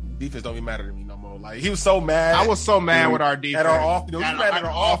 defense don't even matter to me no more. Like, he was so mad. I was so mad with our defense. At our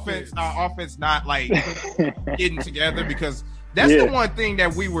offense. Our offense not like getting together, because that's the one thing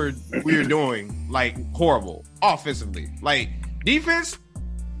that we were doing like horrible offensively. Like, defense,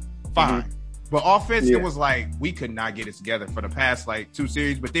 fine. But offense, it was like we could not get it together for the past like 2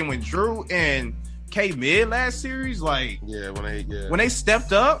 series. But then when Drew and K Mid last series, like when they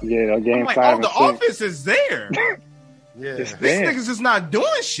stepped up, game I'm like, 5 the offense is there. These niggas is not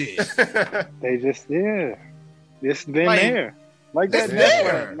doing shit. They just it's been like, there. Like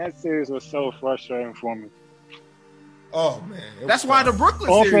that series was so frustrating for me. Oh man, that's why the Brooklyn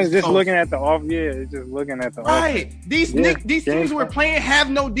offense series just looking at the off. Yeah, it's just looking at the right. Offense. These teams we're playing have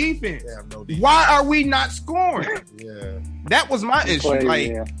no defense. They have no defense. Why are we not scoring? That was my issue.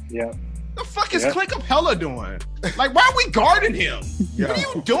 The fuck is Clint Capella doing? Like, why are we guarding him? What are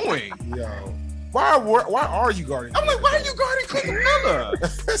you doing? Why are you guarding? I'm like, why are you guarding Clint Capella?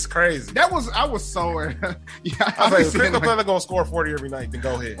 That's crazy. I was so. I was like, Clint Capella gonna score 40 every night. Then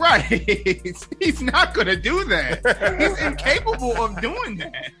go ahead. Right. He's not gonna do that. He's incapable of doing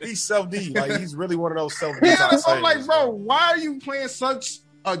that. He's self-D. Like, he's really one of those self-D. I'm like, bro, why are you playing such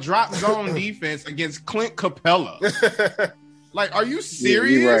a drop zone defense against Clint Capella? Like, are you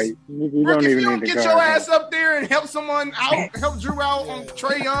serious? You're right. You Rick, don't if even you don't need to get your ass up there and help someone out, help Drew out on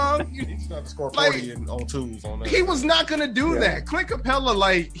Trae Young, he's not to score 40 on twos on that. He was not gonna do that. Clint Capella,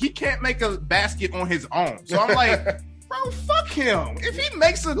 like, he can't make a basket on his own. So I'm like, bro, fuck him. If he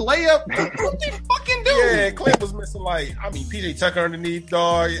makes a layup, what he fucking do? Yeah, Clint was missing PJ Tucker underneath,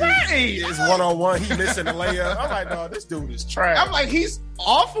 dog. Right. It's one-on-one. He missing the layup. I'm like, no, this dude is trash. I'm like, he's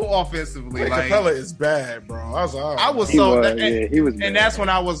awful offensively. Clint Capella is bad, bro. I was he was bad. And that's when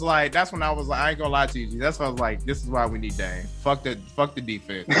I was like, I ain't gonna lie to you, G. That's when I was like, this is why we need Dame. Fuck the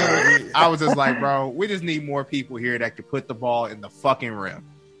defense. I was just like, bro, we just need more people here that can put the ball in the fucking rim.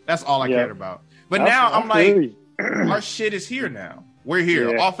 That's all I cared about. But now I'm like, our shit is here now. We're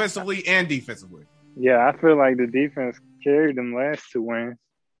here, offensively and defensively. Yeah, I feel like the defense carried them last 2 wins.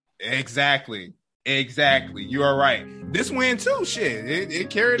 Exactly. You are right. This win too, shit. It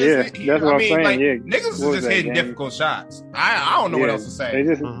carried us. That's what I'm saying. Like, niggas is just hitting difficult shots. I don't know what else to say. They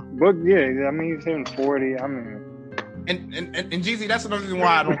just, but I mean, he's hitting 40. I mean, And Jeezy, that's another reason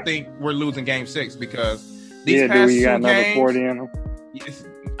why I don't think we're losing Game 6 because these past two got games, 40 in them.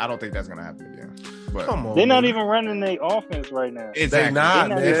 I don't think that's gonna happen again. But come on, they're not even running their offense right now. Exactly. They're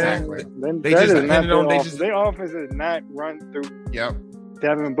not. Exactly. They just depended on. Their offense is not run through. Yep.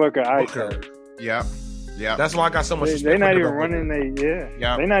 Devin Booker. Yep. Yeah, that's why I got so much. They're not even running their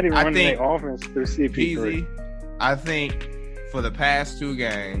They're not even running their offense through CP3. I think for the past two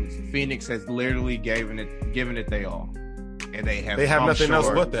games, Phoenix has literally given it they all, and they have nothing short. else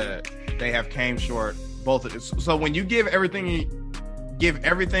but that. They have came short both of it. So when you give everything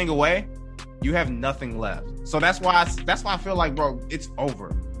away, you have nothing left. So that's why I feel like, bro, it's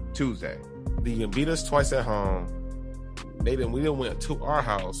over Tuesday. They beat us twice at home. We didn't went to our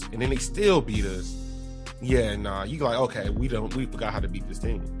house, and then they still beat us. Yeah, nah. You like, okay, we forgot how to beat this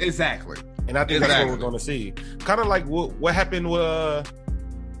team. Exactly. And I think that's what we're going to see. Kind of like what happened with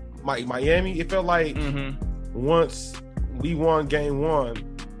Miami. It felt like once we won game 1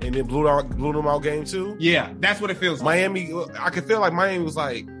 and then blew them out game 2. Yeah, that's what it feels like. Miami, I could feel like Miami was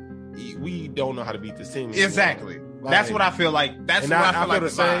like, we don't know how to beat this team anymore. Exactly. That's what I feel like. That's what I feel like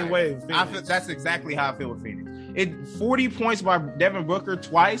the same way. That's exactly how I feel with Phoenix. 40 points by Devin Booker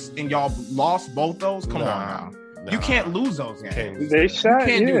twice, and y'all lost both those. Come on now. You can't lose those games. They shot.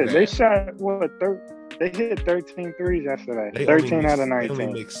 They shot what? They hit 13 threes yesterday. 13 out of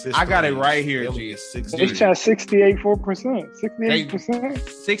 19. I got it right here. They shot 68%.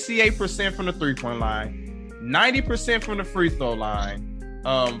 68%. 68% from the 3-point line. 90% from the free throw line.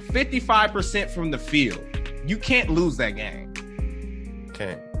 55% from the field. You can't lose that game.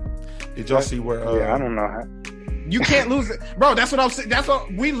 Can't. Did y'all see where? I don't know how. You can't lose it, bro. That's what I'm saying. That's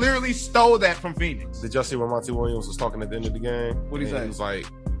what we literally stole that from Phoenix. Did y'all see where Monty Williams was talking at the end of the game? What did he say? He was like,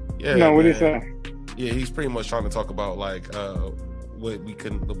 "Yeah." No, what did he say? Yeah, he's pretty much trying to talk about like what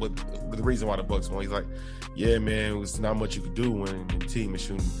the reason why the Bucks won. He's like, "Yeah, man, it was not much you could do when the team is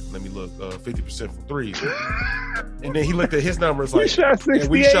shooting. Let me look, 50% from 3." And then he looked at his numbers like,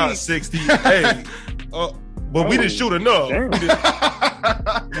 "We shot 68." But we didn't shoot enough. We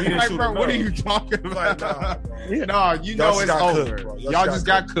didn't shoot enough. What are you talking about? Like, no, you know it's over. Y'all just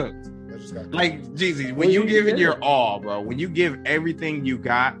got cooked. Like, Jeezy, when you give it your all, bro, when you give everything you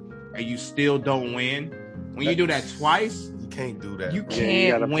got and you still don't win, when you do that twice, you can't do that. You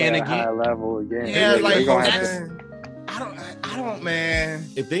can't win again. High level again. Yeah, like I don't, man.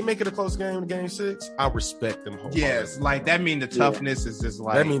 If they make it a close game in game 6, I respect them. Yes, like that mean the toughness is just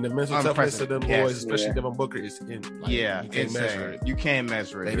like that mean the mental toughness of them boys, especially Devin Booker, is in. Like, you can't measure it. You can't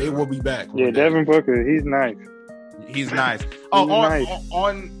measure it. And they will be back. Yeah, Devin Booker, he's nice. He's nice.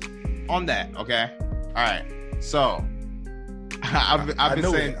 On that, okay. All right. So I've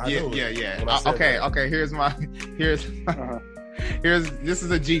been saying, okay. Here's this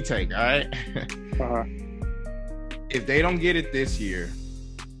is a G take. All right. If they don't get it this year,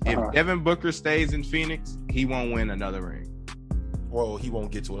 if Devin Booker stays in Phoenix, he won't win another ring. Well, he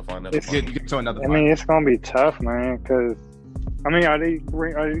won't get to a final. Get to another. I mean, it's gonna be tough, man. Because are they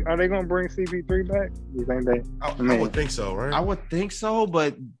gonna bring CP3 back? You think they? I would think so, right? I would think so,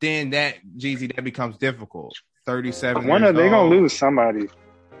 but then that becomes difficult. 37. When are they gonna lose somebody?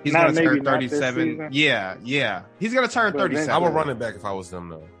 He's gonna turn 37. Yeah. He's gonna turn 37. I would run it back if I was them,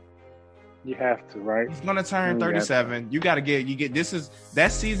 though. You have to, right? He's gonna turn 37. You gotta get.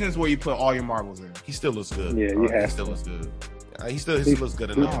 That season is where you put all your marbles in. He still looks good. Yeah, he still looks good. He still looks good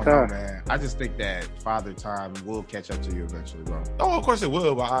enough. No, man. I just think that Father Time will catch up to you eventually, bro. Oh, of course it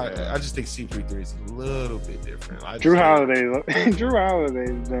will, but I just think CP3 is a little bit different. Drew Holiday's been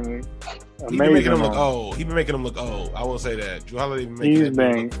amazing. He's been making him look old. I will say that. Drew Holiday been making him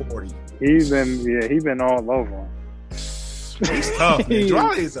look 40. He's been all over him. He's tough, man. Drew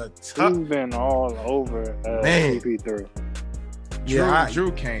Holiday's a tough. He's been all over CP3.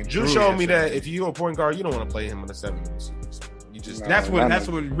 Drew came. Drew showed me that if you're a point guard, you don't want to play him in the 7 series. That's what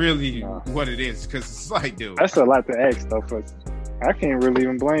it is, because it's like, dude, that's a lot to ask though. I can't really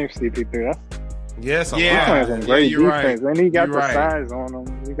even blame CP3. Yes, he's playing some great defense, and he got the right. size on him.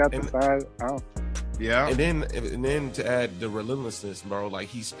 He got the size. Yeah, and then to add the relentlessness, bro, like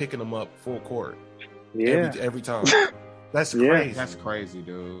he's picking them up full court. Yeah, every time. That's crazy. That's crazy,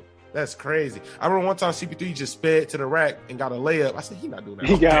 dude. That's crazy. I remember one time CP3 just sped to the rack and got a layup. I said, he not doing that.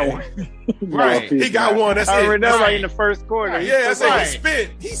 He got one. Right. He got one. That's it. I remember in the first quarter. Right. Yeah, I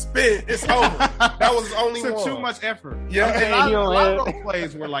said he spit. It's over. That was the only one. Too much effort. Yeah. A lot of those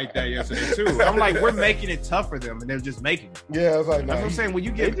plays were like that yesterday, too. I'm like, we're making it tough for them, and they're just making it. Yeah, I was like, that's what I'm saying. When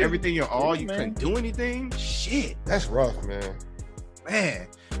you give everything your all, you couldn't do anything? Shit. That's rough, man.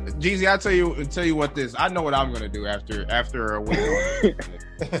 Jeezy, I'll tell you what this. I know what I'm gonna do after a win.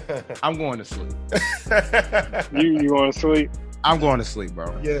 I'm going to sleep. You going to sleep? I'm going to sleep,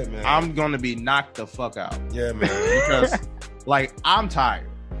 bro. Yeah, man. I'm gonna be knocked the fuck out. Yeah, man. Because like I'm tired.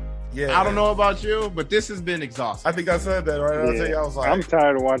 Yeah. I don't know about you, but this has been exhausting. I think I said that, right? Yeah. I tell you, I was like, I'm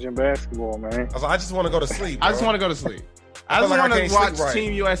tired of watching basketball, man. I was like, I just want to go to sleep. Bro. I just want to go to sleep. I just want to watch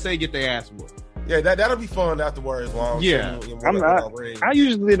Team USA get their ass whooped. Yeah, that'll be fun afterwards. Yeah. I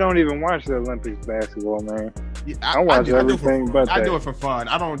usually don't even watch the Olympics basketball, man. Yeah, I watch everything but that. I do it for fun.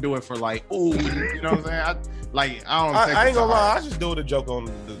 I don't do it for like, ooh, you know what I'm saying? I ain't gonna lie. I just do it to joke on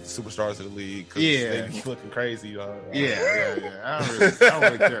the superstars of the league. Yeah. They be looking crazy. Yeah. I don't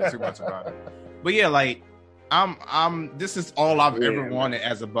really care too much about it. But yeah, like, this is all I've ever wanted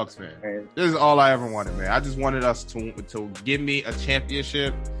as a Bucks fan. Man. This is all I ever wanted, man. I just wanted us to give me a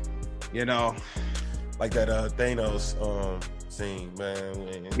championship, you know. Like that Thanos scene,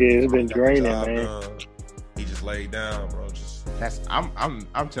 man. Yeah, it's been draining, man. He just laid down, bro.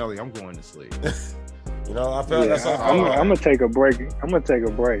 I'm telling you, I'm going to sleep. You know, I feel that's all. I'm gonna take a break.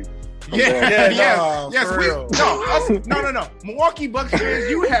 Yes. No. Milwaukee Bucks fans,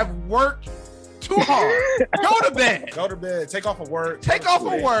 you have worked too hard. Go to bed. Go to bed. Take off of work.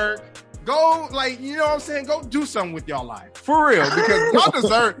 Go, like, you know what I'm saying? Go do something with y'all life. For real. Because y'all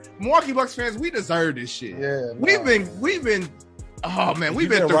deserve, Milwaukee Bucks fans, we deserve this shit. Yeah. We've been, oh man, we've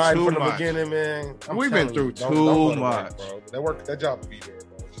been through too from much. The beginning, man. We've been through too much. Bro. That job will be there,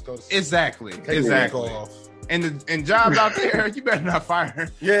 bro. Just go to sleep. Exactly. Off. And jobs out there, you better not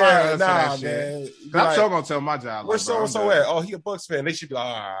fire. Yeah, man. I'm sure gonna tell my job. Where's so and so at? Oh, he a Bucks fan. They should be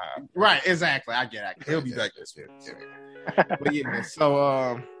like, right, exactly. I get it. He'll be back this year. But yeah,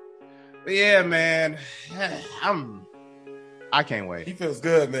 so yeah, man, I can't wait. He feels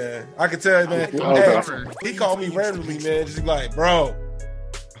good, man. I can tell you, man. Hey, he called me randomly, man. Just like, bro,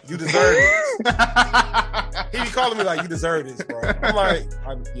 you deserve this. He be calling me like, you deserve this, bro. I'm like,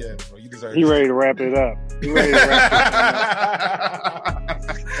 yeah, bro, you deserve this. He ready to wrap it up. He ready to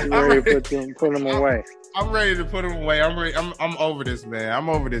put him away. I'm ready to put him away. I'm over this, man. I'm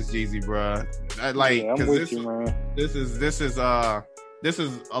over this, Jeezy, bro. I'm with you, man. This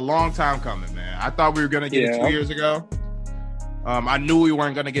is a long time coming, man. I thought we were gonna get it 2 years ago. I knew we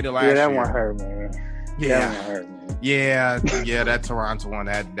weren't gonna get it last year. Yeah, that one hurt, man. Yeah, that Toronto one,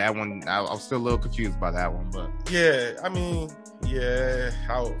 that one, I was still a little confused by that one, but yeah, I mean, yeah,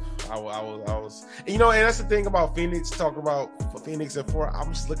 I was, you know, and that's the thing about Phoenix. Talking about Phoenix and 4,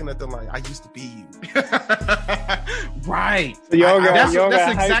 I'm just looking at them like I used to be you, right? So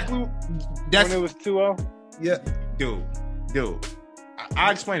that's exactly when it was 2-0. Yeah, dude,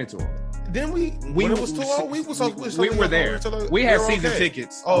 I explained it to him. Then when it was 2-0, we were there. We had season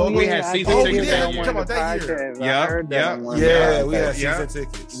tickets. We had season tickets that year. Come on, that year. Yeah, we had season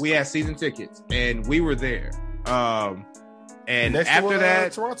tickets. We had season tickets, and we were there. And next after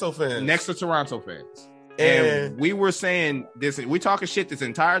that, Toronto fans. Next to Toronto fans, and we were saying this. We talking shit this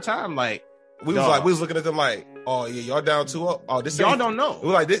entire time, like. We was looking at them like, oh yeah, y'all down 2-0. Oh, this y'all don't know. We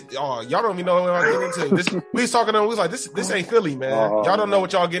were like, this. Oh, y'all don't even know what I'm getting into. This. We was talking to them. We was like, this ain't Philly, man. Y'all don't know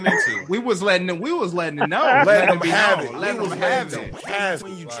what y'all getting into. We was letting them know. Letting them have it. Letting them have it.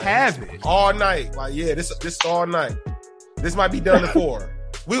 Have it all night. Like, yeah, this is all night. This might be done at 4.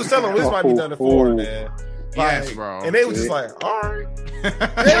 We was telling them this might be done at 4, man. Like, yes, bro. And they was just like, all right. They was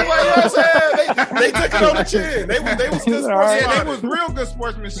like, you know what I'm saying? They took it on the chin. They was good sportsmanship. Yeah, they was real good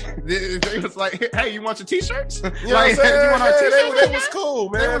sportsmanship. They was like, hey, you want your t-shirts? You know what I'm saying? You want our t-shirts? They was cool,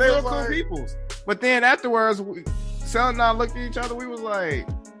 man. They were real cool people. But then afterwards, Sal and I looked at each other. We was like,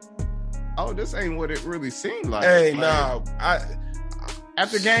 oh, this ain't what it really seemed like. Hey, like, no.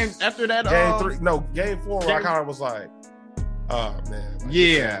 After that game 4, I kind of was like, oh man. Like,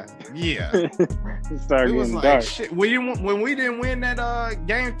 yeah. It started getting dark. Shit. When we didn't win that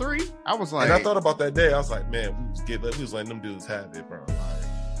game 3, I was like, and I thought about that day. I was like, man, we was letting them dudes have it, bro. Like,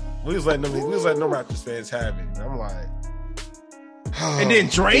 we was letting them Raptors fans have it. And I'm like, and then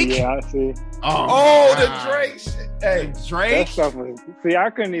Drake. Yeah, I see. Oh, the Drake shit. Hey, Drake. That stuff was. See, I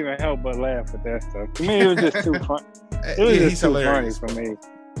couldn't even help but laugh at that stuff. To me, it was just too fun. It was just too funny for me.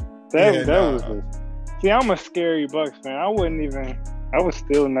 That was just. See, I'm a scary Bucks fan. I was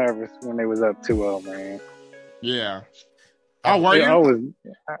still nervous when they was up 2-0, man. Yeah. I was hype. I was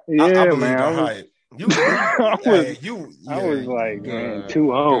like, man,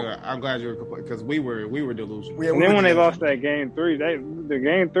 2-0. I'm glad you were complaining because we were delusional. And then when they lost that game 3, the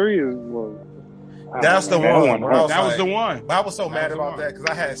game 3 was. That's the one. That was the one. I was so mad about that because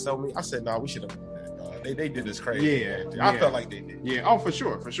I had so many. I said, no, we should have won that. They did this crazy. Yeah. I felt like they did. Yeah. Oh, for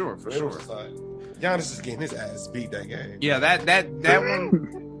sure. Giannis is getting his ass beat that game. Yeah, that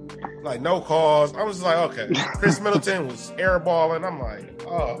one. Like, no calls. I was just like, okay. Chris Middleton was airballing. I'm like,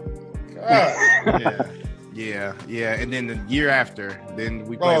 oh, God. Yeah. And then the year after, then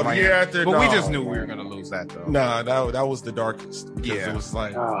we played Miami. Year after, but we just knew we were going to lose that, though. Nah, that was the darkest. Because it was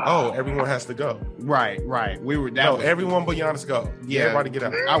like, everyone has to go. Right. Everyone but Giannis go. Yeah. Everybody get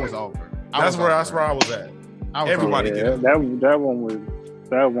out. I was over. That's where I was at. Everybody get out. That one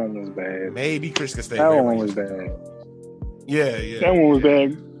was bad. Maybe Chris could stay. That one was bad. Yeah. That one was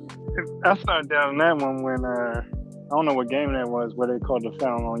bad. I started down that one when I don't know what game that was, where they called the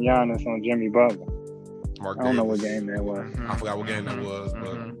foul on Giannis on Jimmy Butler. I don't know what game that was. I forgot what game that was,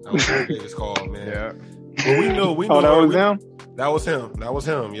 but that was what it was called, man. Yeah. But we knew. Oh, that was him? That was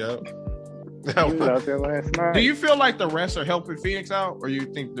him, yeah. He was out there last night. Do you feel like the refs are helping Phoenix out, or you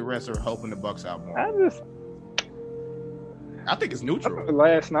think the refs are helping the Bucks out more? I think it's neutral.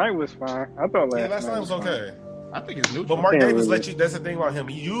 Last night was fine. I thought last night was okay. I think it's neutral. But Mark Davis lets you. That's the thing about him.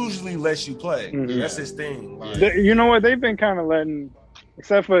 He usually lets you play. Mm-hmm. That's his thing. Like, you know what? They've been kind of letting,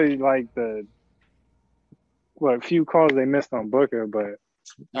 except for like the few calls they missed on Booker, but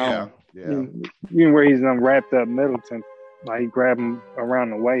you know where he's wrapped up Middleton, like he grabbed him around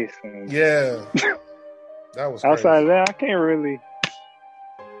the waist. And, that was outside of that. I can't really,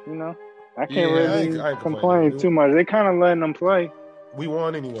 I can't really complain too much. They kind of letting them play. We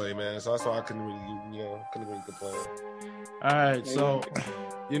won anyway, man. So that's why I couldn't really complain. All right, so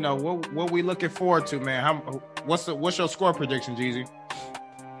what we looking forward to, man? What's your score prediction, Jeezy?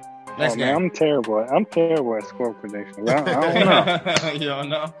 Next game. Man, I'm terrible at score predictions. I don't know. You don't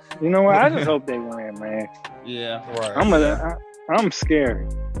know? You know what? I just hope they win, man. Yeah, right. I'm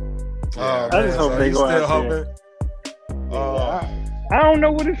scared. I just hope they go out there. I don't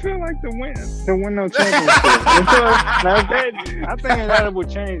know what it feels like to win no championship. I think that will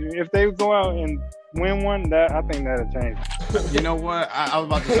change. If they go out and win one, I think that'll change. You know what? I was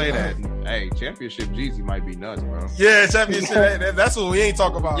about to say that. Hey, championship Jeezy might be nuts, bro. Yeah, championship. That's what we ain't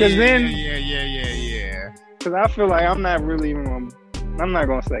talking about. Yeah. Because I feel like I'm not really even. I'm not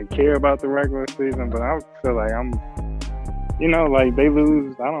gonna say care about the regular season, but I feel like I'm. Like they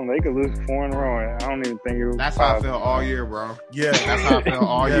lose. I don't know. They could lose 4 in a row. I don't even think it was. That's how I feel all year, bro. Yeah, that's how I feel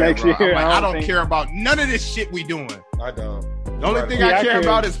all year. Next year, bro. I don't care about none of this shit we doing. I don't. The only thing I care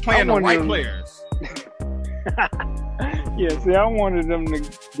about is playing the white players. I wanted them to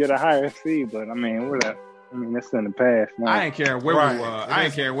get a higher seed, but I mean, whatever. I mean, it's in the past. Now. I ain't care where we were. I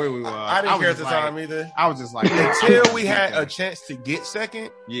didn't care where we were. I didn't care at the time either. I was just like, until we had a chance to get second.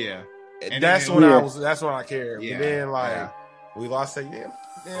 Yeah, and that's when I cared. Yeah. But then we lost that. Yeah,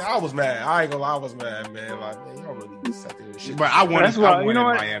 I was mad. I ain't gonna lie, I was mad, man. Like, man, y'all really sat there and shit. But I wanted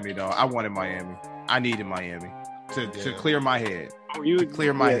Miami though. I wanted Miami. I needed Miami to clear my head.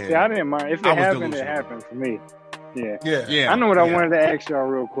 Clear my head. See, I didn't mind. If it happened, it happened for me. Yeah. I know what I wanted to ask y'all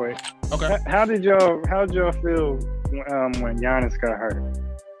real quick. Okay. How did y'all feel when Giannis got hurt?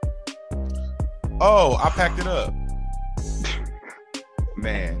 Oh, I packed it up.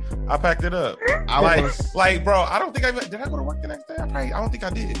 Man, I packed it up. Bro, I don't think did I go to work the next day? I don't think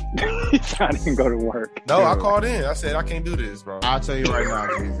I did. I didn't go to work. No, I called in. I said I can't do this, bro. I'll tell you right now,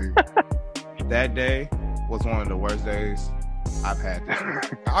 Jeezy. That day was one of the worst days I've had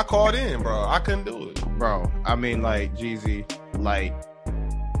this. I called in, bro. I couldn't do it. Bro, I mean, like, Jeezy, like,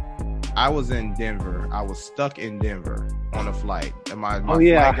 I was in Denver. I was stuck in Denver on a flight. And my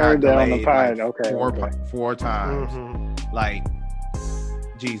flight I heard that on the pod. Four times. Mm-hmm. Like,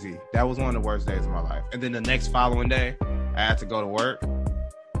 Jeezy, that was one of the worst days of my life. And then the next following day, I had to go to work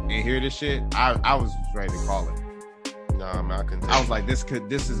and hear this shit. I was ready to call it. Nah, man, I couldn't. I was like, this could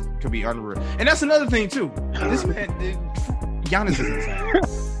be unreal. And that's another thing too. This man, Giannis is insane.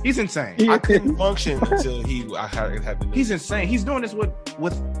 He's insane. I couldn't function until I had to. He's insane. He's doing this with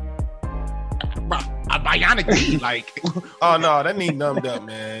a bionic like. Oh no, that need numbed up,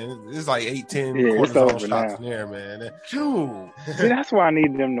 man. It's like 8-10 cortisone shots in there, man. Dude. See, that's why I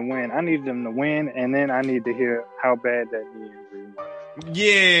need them to win. I need them to win, and then I need to hear how bad that knee injury was.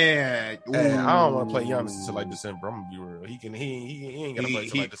 Yeah. Hey, I don't want to play Giannis until like December. I'm gonna be real. He ain't gonna play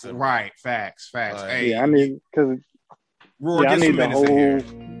until like December. Right. Facts. Hey, I need because I need the whole.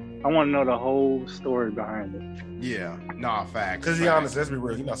 I want to know the whole story behind it. Yeah, nah, facts. Because Giannis, let's be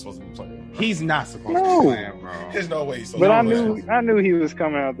real, he's not supposed to be playing. He's not supposed to be playing, bro. There's no way. But I knew he was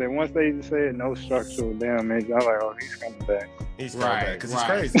coming out there. Once they said no structural damage, I was like, oh, he's coming back. He's coming back because he's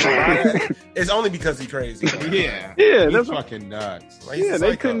crazy. It's only because he's crazy. Yeah, he's fucking nuts. Like,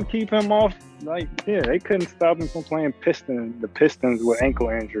 they couldn't keep him off. Like, they couldn't stop him from playing the Pistons with ankle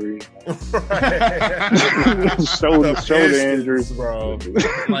injuries, shoulder injuries, bro. You're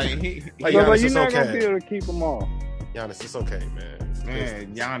not gonna be able to keep him off. Giannis, it's okay, man.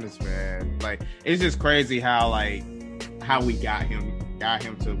 Giannis, man. Like, it's just crazy how we got him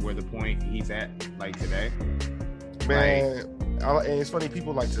to where the point he's at, like, today. Man, and it's funny,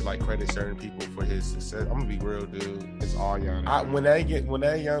 people like to credit certain people for his success. I'm gonna be real, dude. It's all Giannis. When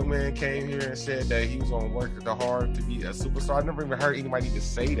that young man came here and said that he was gonna work hard to be a superstar, I never even heard anybody even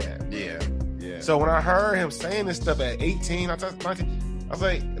say that. Yeah. So when I heard him saying this stuff at 18, I was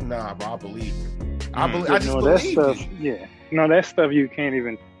like, nah, bro, I believe him. I just believe that stuff. Yeah. No, that stuff you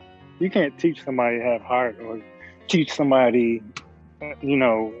can't teach somebody to have heart or teach somebody, to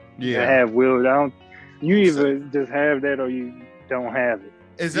have will. You either just have that or you don't have it.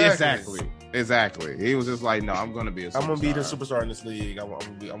 Exactly. He was just like, no, I'm going to be a superstar. I'm going to be the superstar in this league. I'm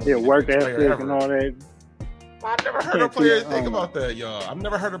gonna be work ethic and all that. I've never heard a player think about that, y'all. I've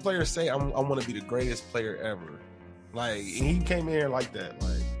never heard a player say, I want to be the greatest player ever. Like, he came in like that.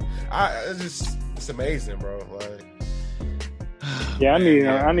 Like, it's amazing, bro. Like, yeah, I need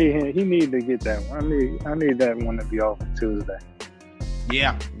him. He need to get that one. I need that one to be off Tuesday.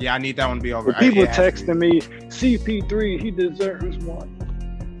 Yeah, I need that one to be over. People texting me, CP3, he deserves one.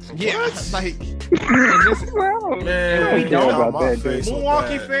 Yeah, like, man, we don't about that.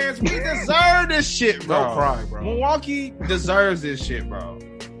 Milwaukee fans, we deserve this shit, bro. Don't cry, bro. Milwaukee deserves this shit, bro.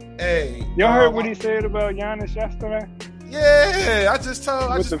 Hey, y'all heard what he said about Giannis yesterday? Yeah, I just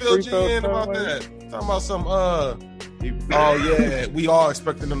filled you in about that. Talking about some we all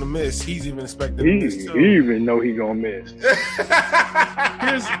expecting him to miss. He's even expecting him to miss too. He even know he gonna miss.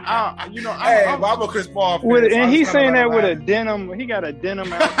 I'm a Chris Paul fan. And he's saying that with a denim. He got a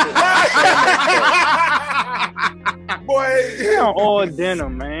denim outfit. Boy, he on all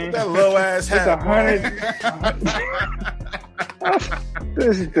denim, man. That low ass hat.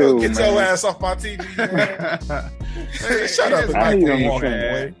 This dude, get your ass off my TV, man. Hey, shut up.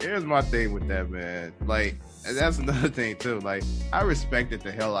 Here's my thing with that, man. Like, that's another thing too. Like, I respected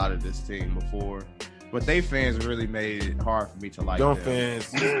the hell out of this team before, but they fans really made it hard for me to like them.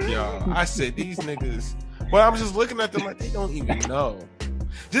 Fans, yo, I said these niggas. Well, I'm just looking at them like they don't even know.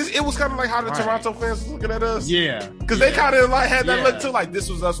 It was kind of like how the Toronto fans was looking at us. Yeah, because they kind of had that look too. Like, this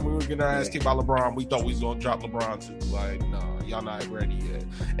was us when we were getting our ass kicked by LeBron. We thought we was gonna drop LeBron too. Like, no, y'all not ready yet.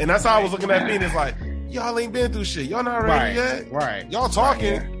 And that's how I was looking at Phoenix. Like, y'all ain't been through shit. Y'all not ready yet. Right. Y'all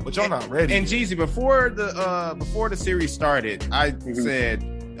talking, but y'all not ready. And Jeezy, before the series started, I said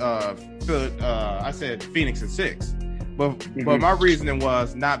I said Phoenix in 6. But my reasoning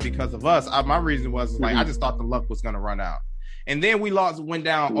was not because of us. My reason was like I just thought the luck was gonna run out. And then went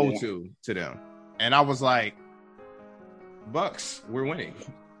down 0-2 to them. And I was like, Bucks, we're winning.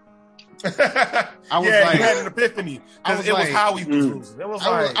 I was you had an epiphany. Because it was how we was losing. It was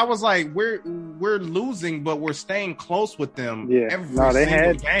I was like, we're losing, but we're staying close with them every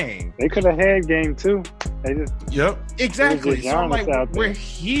single game. They could have had game 2. They just exactly. So I'm like, we're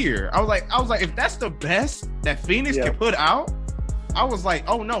here. I was like, if that's the best that Phoenix can put out, I was like,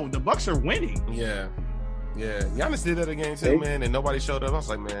 oh no, the Bucks are winning. Yeah. Yeah, Giannis did that again too, man, and nobody showed up. I was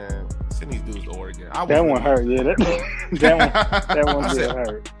like, man, send these dudes to Oregon. That one hurt, that one did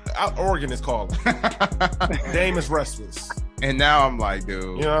hurt. Oregon is calling. Dame is restless. And now I'm like, dude.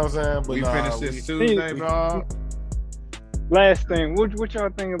 You know what I'm saying? But we finished this Tuesday, bro. Last thing, what y'all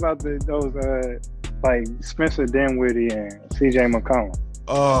think about those like Spencer Dinwiddie and CJ McCollum?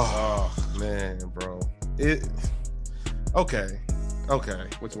 Oh man, bro. Okay.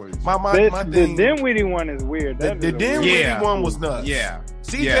 Which one? The Dinwiddie one is weird. The Dinwiddie one was nuts. Yeah.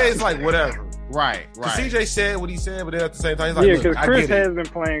 CJ is like whatever. Right. CJ said what he said, but then at the same time, he's like, because Chris has been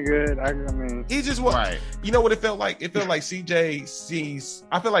playing good. I mean, he just was. Right. You know what it felt like? It felt like CJ sees.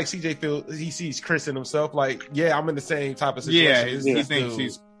 I feel like CJ he sees Chris in himself. Like, I'm in the same type of situation. Yeah, he thinks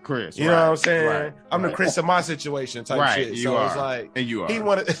he's Chris. You know what I'm saying? Right. I'm the Chris in my situation type shit. So it's like, and you are. He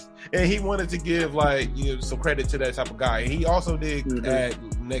wanted to give some credit to that type of guy. And he also did add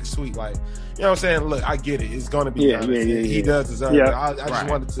next week, like, you know what I'm saying? Look, I get it. It's going to be he does deserve it. I just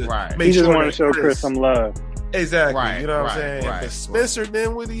wanted to make sure. He just wanted to show Chris some love. Exactly. Right, you know what I'm saying? Right, but Spencer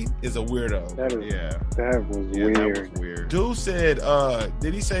Dinwiddie is a weirdo. That was weird. That was weird. Dude said,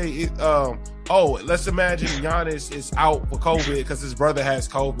 did he say oh, let's imagine Giannis is out for COVID because his brother has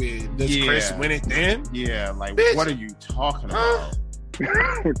COVID. Does Chris win it then? Yeah, like Bitch. What are you talking about?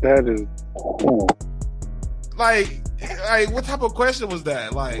 That is like what type of question was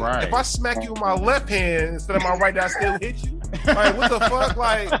that? Like, if I smack you with my left hand instead of my right, I still hit you? Like, what the fuck?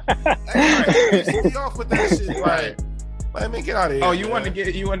 Like, me off with that shit. Like, let me get out of here. Oh, you want to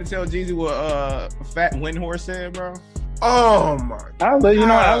tell Jeezy what Fat Windhorse said, bro? Oh my! I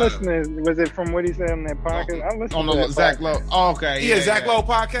listened to. Was it from what he said on that podcast? I listened on to the that Zach podcast. Lowe. Oh, okay, Yeah, Zach Lowe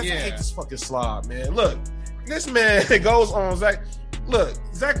podcast. Yeah. I hate this fucking slob, man. Look, this man goes on Zach. Look,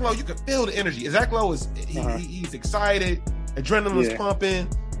 Zach Lowe, you can feel the energy. Zach Lowe is he's excited, adrenaline's pumping.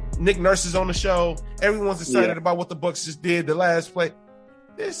 Nick Nurse is on the show. Everyone's excited about what the Bucks just did the last play.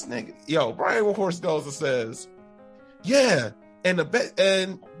 This nigga, Brian Windhorst goes and says, "Yeah," and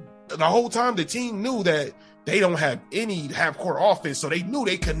the whole time the team knew that they don't have any half-court offense, so they knew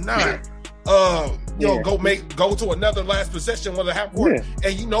they could not, go to another last possession with a half-court. Yeah.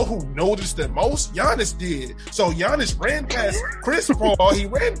 And you know who noticed the most? Giannis did. So Giannis ran past Chris Paul, he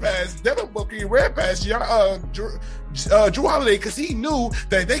ran past Devin Booker, he ran past Drew Holiday because he knew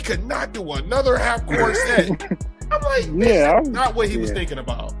that they could not do another half-court set. I'm like, that's not what he was thinking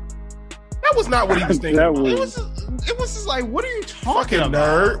about. That was not what he was thinking about. It was just like, what are you talking about?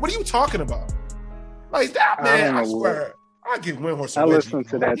 Nerd. What are you talking about? Like that, man, I swear. I give Windhorse a wedgie. I listened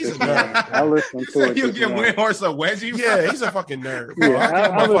to that this morning. I listened to it. You give Windhorse a wedgie? Yeah, he's a fucking nerd. Bro. Yeah,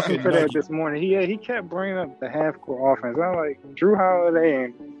 I listened to that this morning. He kept bringing up the half-court offense. I'm like, Drew Holiday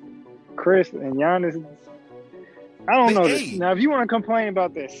and Chris and Giannis. I don't know. Now, if you want to complain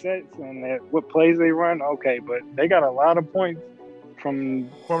about their sets and what plays they run, okay, but they got a lot of points from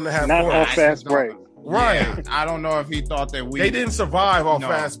the half not court. Off fast break. Right. Yeah, I don't know if he thought that they didn't survive off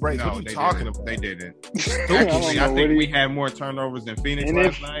fast breaks. What are you talking about? They didn't. Actually, I think we had more turnovers than Phoenix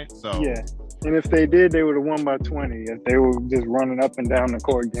last night. So yeah, and if they did, they would have won by 20 if they were just running up and down the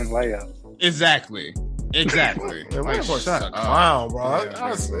court getting layups. Exactly. Like, shut up, clown, bro.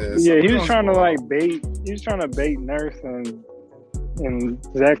 Yeah, he was trying to bait. He was trying to bait Nurse and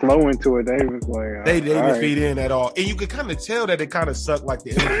Zach Lowe into it. They was like, they didn't feed in at all, and you could kind of tell that it kind of sucked like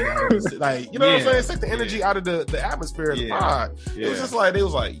the energy out of like, you know what I'm saying? It sucked the energy out of the atmosphere of the pod. It was just like they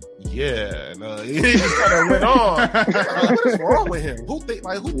was like, and he just kind of went on. Like, what is wrong with him? Who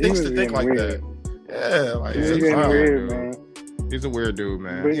thinks to think like weird. That? Yeah, like he's weird, man. He's a weird dude,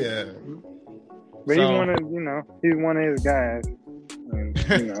 man. But he's one of his guys. And,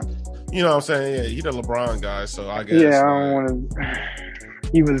 you know what I'm saying? Yeah, he's the LeBron guy, so I guess. Yeah, I don't want to.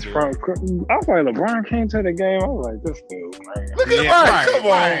 He was from. I was like, LeBron came to the game. I was like, this dude, man. Look at him! Come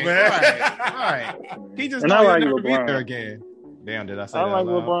on, man. Right. He just and I like never LeBron be there again. Damn, did I say I that? like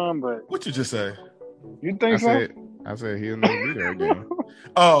LeBron, but what you just say? You think so? I said he'll never be there again.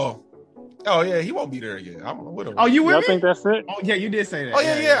 Oh yeah, he won't be there again. I'm with him. Oh, you with me? I think that's it. Oh yeah, you did say that. Oh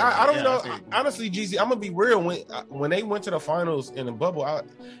yeah. I don't know. Honestly, GZ, I'm gonna be real. When they went to the finals in the bubble,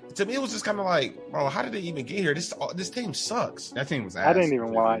 to me it was just kind of like, bro, how did they even get here? This team sucks. That team was ass. I didn't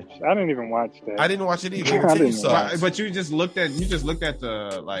even watch that. I didn't watch it either. The team sucks. But you just looked at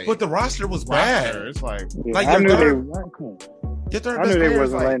the like. But the roster was bad. It's like I knew they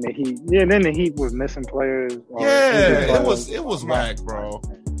wasn't letting the Heat. Yeah, then the Heat was missing players. Yeah, it was whack, bro.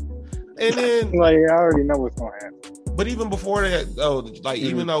 And then, I already know what's going to happen. But even before that,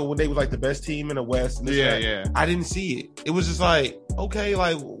 even though when they was like the best team in the West, I didn't see it. It was just like, okay,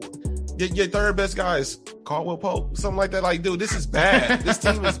 like your third best guy is Caldwell Pope, something like that. Like, dude, this is bad. This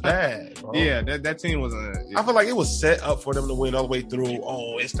team is bad, bro. Yeah, that team was. I feel like it was set up for them to win all the way through.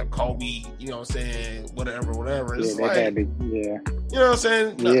 Oh, it's the Kobe, you know what I'm saying? Whatever. It's you know what I'm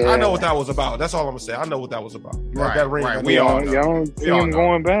saying? Yeah. I know what that was about. That's all I'm gonna say. I know what that was about. Right, that ring. Right. We all know. Y'all don't see him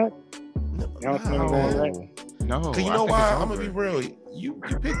going back? No. Cause you know why? I'm gonna be real. You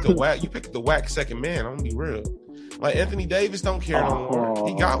picked the whack second man. I'm gonna be real. Like Anthony Davis don't care no more.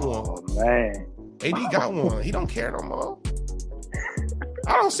 He got one. Man. AD got one. He don't care no more.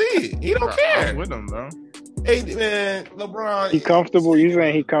 I don't see it. He don't care. I'm with him, bro. AD, man, LeBron. He comfortable? You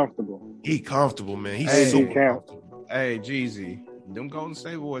saying he comfortable? He comfortable, man. He's super comfortable. Hey, Jeezy, them Golden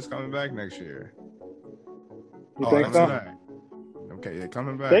State boys coming back next year. You think so? Right. Okay, they're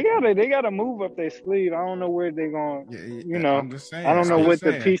coming back. They gotta move up their sleeve. I don't know where they're going. Yeah, I'm just saying. I don't know what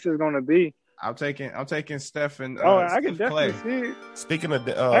the piece is going to be. I'm taking Steph and I can definitely see it. Speaking of,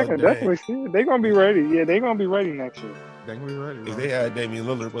 I can definitely see it. They're gonna be ready. Yeah, they're gonna be ready next year. They're gonna be ready. If they had Damian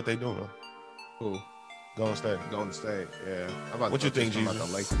Lillard, what they doing? Who? Golden State. Yeah. What you think, Jesus? About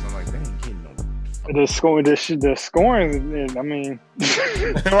the Lakers. I'm like, they ain't getting no The scoring. I mean,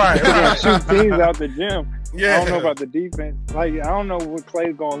 right. Shoot teams out the gym. Yeah. I don't know about the defense. Like, I don't know what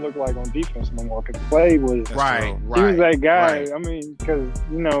Clay's gonna look like on defense no more. Because Clay was right. He was that guy. Right. I mean, because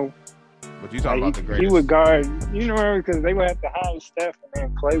you know. But you talking about the greatest. He would guard. You know, because they would have to hide Steph, and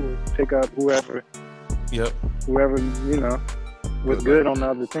then Clay would pick up whoever. Yep. Whoever was good on the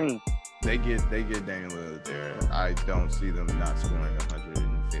other team. They get Damian Lillard there. I don't see them not scoring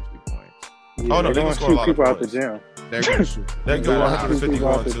 150 points. Yeah, oh no, they're gonna shoot people out the gym. They're gonna shoot. They're going 150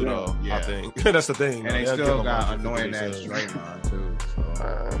 going too, though. Yeah. I think that's the thing. And they still got annoying ass Draymond too. So.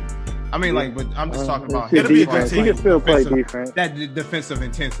 I mean, like, but I'm just talking about. It'll be a good team. He can still play defense. That defensive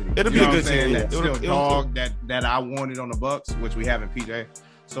intensity. It'll be a good team. That still dog that I wanted on the Bucks, which we have in PJ.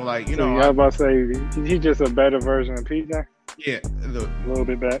 So, like, you know, I was about to say he's just a better version of PJ. Yeah, a little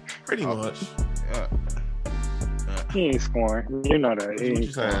bit better. Pretty much. He ain't scoring. You know that. He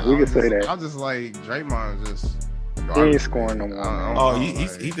ain't scoring. We can say that. I'm just like Draymond is just. Garbage. He ain't scoring no more. I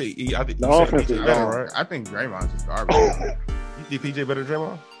think the offense is better, right? I think Draymond's just garbage. You think PJ better than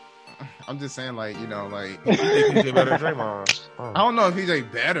Draymond? I'm just saying, like, you know, like you think PJ better than Draymond? I don't know if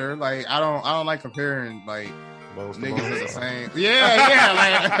PJ better. Like, I don't like comparing like niggas to the same.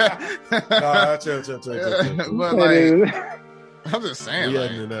 Yeah, like. Nah, chill. But like. I'm just saying. Yeah, I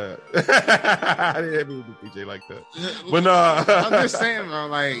didn't mean to PJ like that. But no, I'm just saying, bro.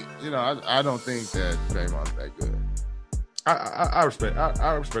 Like, you know, I don't think that Draymond's that good. I respect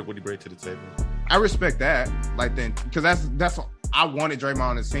what he brings to the table. I respect that. Like, then, because that's I wanted Draymond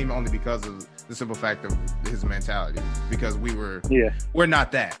on his team only because of the simple fact of his mentality. Because we're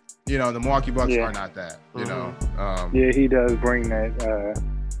not that. You know, the Milwaukee Bucks are not that. You know. He does bring that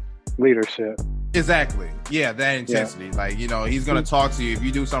leadership. Exactly. Yeah, that intensity. Yeah. Like, you know, he's going to talk to you. If you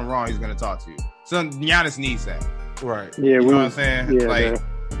do something wrong, he's going to talk to you. So Giannis needs that. Right. Yeah, you know what I'm saying? Yeah, like,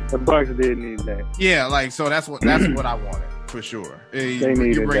 the Bucks did need that. Yeah, like, so that's what I wanted, for sure.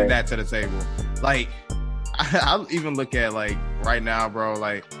 You bring that to the table. Like, I'll even look at, like, right now, bro,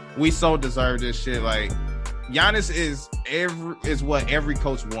 like, we so deserve this shit. Like, Giannis is what every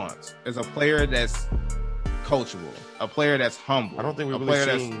coach wants. Is a player that's coachable, a player that's humble. I don't think we've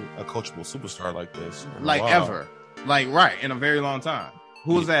really seen a coachable superstar like this, like ever, like in a very long time.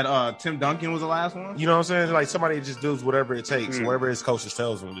 Who was that? Tim Duncan was the last one. You know what I'm saying? Like somebody that just does whatever it takes, whatever his coaches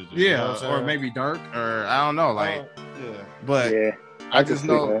tells him to do. Yeah, you know what I'm or maybe Dirk, or I don't know. Like, but I just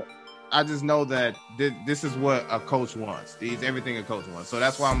know that this is what a coach wants. He's everything a coach wants. So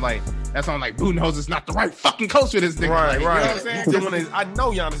that's why I'm like, Budenholzer is not the right fucking coach for this nigga. Right. You know what I'm saying? I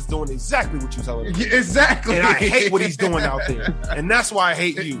know Giannis is doing exactly what you telling him. Yeah, exactly. And I hate what he's doing out there. And that's why I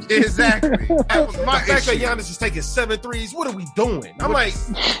hate you. Exactly. That was my fact that Giannis is taking 7 threes. What are we doing? I'm like,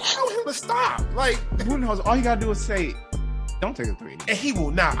 tell him to stop. Like, Budenholzer, all you gotta do is say, don't take a 3. And he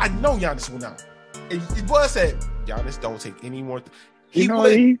will not. I know Giannis will not. And Bud said, Giannis, don't take any more. He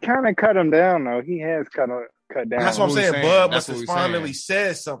kind of cut him down, though. He has cut down. That's what I'm saying. Bud must have finally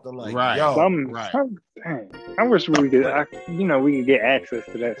said something like, yo. I wish we could, we could get access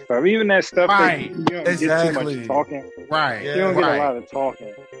to that stuff. Even that stuff that you don't get too much talking. Right. You don't get a lot of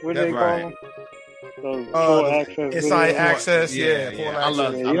talking. What do they call them? Full access. Inside access. Yeah. I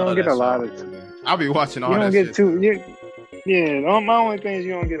love you don't get a lot of. I'll be watching all that shit. My only thing is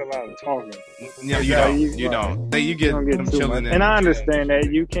you don't get a lot of talking. Yeah, you don't. You get them chilling. And I understand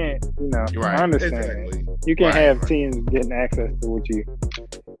that you can't, right. I understand that. You can't have teams getting access to what you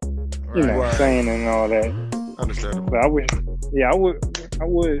saying and all that. Understandable. But I would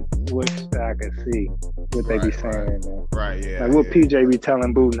wish I could see what they be saying in there. Right, yeah. Like what PJ be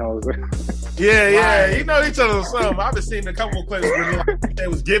telling Budenholzer. Yeah. You know he telling him something. I've been seeing a couple of clips where they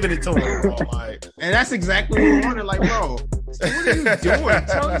was giving it to him. Bro. Like, and that's exactly what we wanted. Like, bro, what are you doing?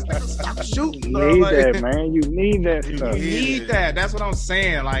 Tell this nigga stop shooting. You need that, man. You need that stuff. You need that. That's what I'm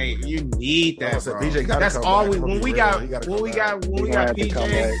saying. Like, you need that, bro. PJ that's all we when we got PJ. When we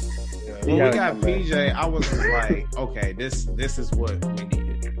got PJ, I was like, okay, this is what we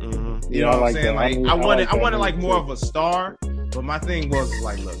needed. Mm-hmm. You know what I'm saying? Like, I wanted like more of a star, but my thing was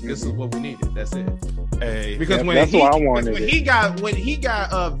like, look, this is what we needed. That's it. Hey, because when he got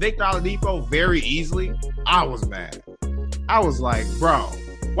Victor Oladipo very easily, I was mad. I was like, bro,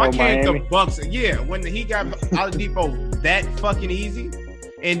 why can't the Bucks? Yeah, when he got Oladipo that fucking easy.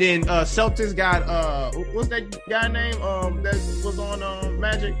 And then Celtics got what's that guy name that was on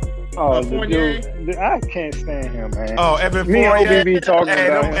Magic? Fournier. I can't stand him, man. Oh, Evan Fournier. Me and OBB talking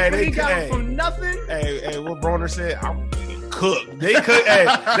about him. He got him from nothing. Hey, what Broner said, I'm cooked. They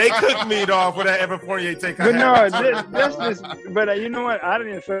cooked me dog for that Evan Fournier take. But no, that's just. But you know what? I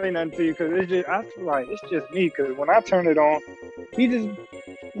didn't say nothing to you because I feel like it's just me. Because when I turn it on, he just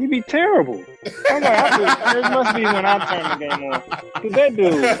He'd be terrible. I'm like, it must be when I turn the game on. Because that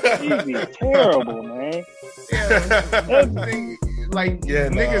dude, he'd be terrible, man. Yeah, like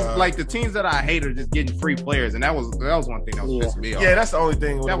niggas, like the teams that I hate are just getting free players, and that was one thing that was pissing me off. Yeah, that's the only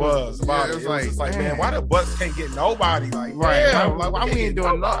thing that was about it. It was like, man, why the Bucks can't get nobody? Like, why we ain't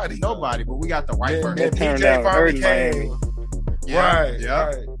doing nobody? But we got the right person. PJ finally came. Right.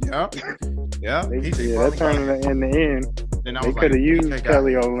 Yeah. That turned in the end. Then they could have used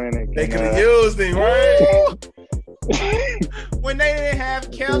Kelly Olynyk. They could have used him, right? When they didn't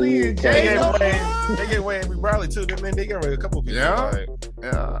have Kelly and Jay, they get away with Bradley too. Then they get rid of a couple people.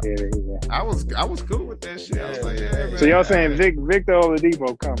 Yeah. I was cool with that shit. I was like, man. So y'all saying Victor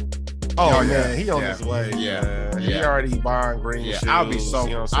Oladipo coming? Oh man, he on his way. Yeah. He already buying green shoes. I'll be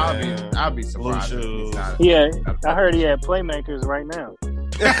I'll be surprised. Shoes. I heard he had playmakers right now.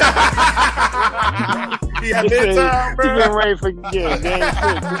 He had big time, bro. He getting ready for game 6. He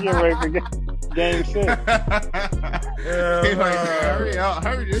getting ready for game 6.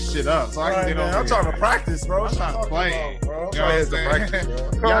 Hurry this shit up so I can get over. I'm trying to practice, bro. I'm trying to play. Bro. I'm trying to practice,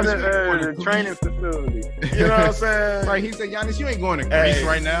 bro. From the training facility. You know what I'm saying? Right, he said, Giannis, you ain't going to Greece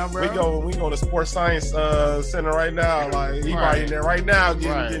right now, bro. We go to Sports Science Center right now. Like he probably in there right now,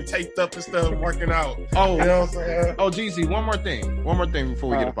 getting taped up and stuff, working out. Oh, you know what I'm saying? Oh, GZ, one more thing before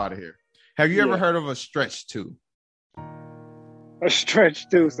we get up out of here. Have you ever heard of a stretch 2? A stretch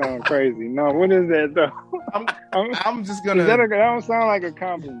 2 sound crazy. No, what is that though? I'm just gonna. That don't sound like a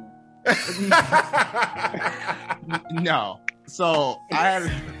compliment. No. So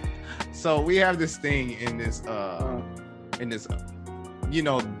we have this thing in this you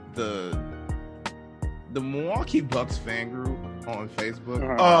know, the Milwaukee Bucks fan group on Facebook.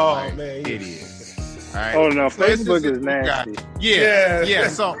 Man, idiots. Right. Oh no, Facebook is nasty. Yeah.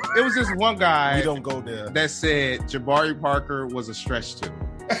 So it was this one guy. We don't go there. That said Jabari Parker was a stretch 2,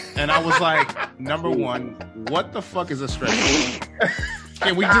 and I was like, number one, what the fuck is a stretch 2?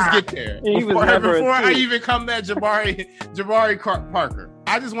 Can we just get there before I even come at Jabari Parker?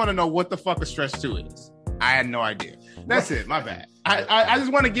 I just want to know what the fuck a stretch 2 is. I had no idea. That's it. My bad. I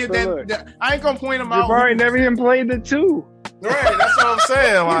just want to get that. I ain't gonna point him out. Jabari never even played the 2. Right, that's what I'm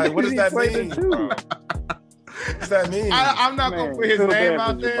saying. Like, what does that mean? What does that mean? I'm not gonna put his name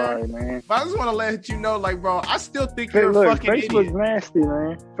out there, man. But I just want to let you know, like, bro, I still think you're a fucking Facebook's idiot. Nasty,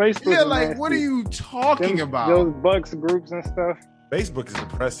 man. Facebook. Yeah, like, what are you talking about? Those Bucks groups and stuff. Facebook is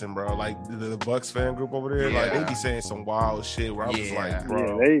depressing, bro. Like the Bucks fan group over there, like they be saying some wild shit where I was like,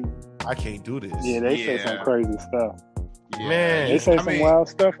 bro, I can't do this. Yeah, they say some crazy stuff. Yeah. Man, they say some wild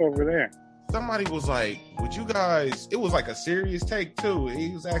stuff over there. Somebody was like, would you guys, it was like a serious take too.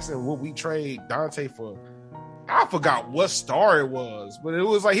 He was asking, would we trade Dante for, I forgot what star it was, but it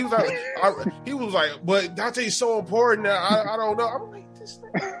was like, he was like, but Dante's so important that I don't know. I'm like, this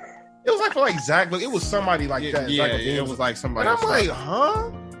thing. It was like for like Zach, but it was somebody like that. Yeah, it was like somebody. And I'm like,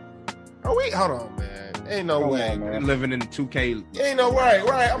 huh? Oh wait, hold on, man. Ain't no way. Man. Living in 2K. Ain't no right.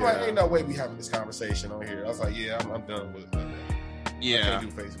 I'm like, ain't no way we having this conversation on here. I was like, yeah, I'm done with it. Yeah.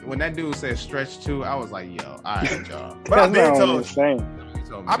 When that dude said stretch 2, I was like, yo, all right, y'all. But I've been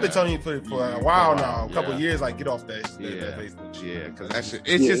telling you for a while now, a couple years, like, get off that Facebook shit. Yeah, because that shit,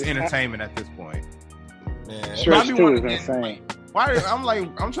 it's just entertainment at this point. Man. Stretch 2 is insane. Why?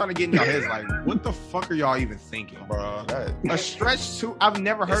 I'm trying to get in your heads. Like, what the fuck are y'all even thinking, bro? A stretch 2? I've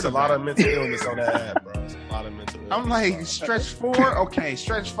never heard of. A lot of mental illness on that app, bro. It's a lot of mental illness. I'm like, stretch 4, okay.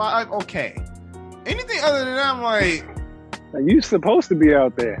 Stretch 5, okay. Anything other than that, I'm like, you supposed to be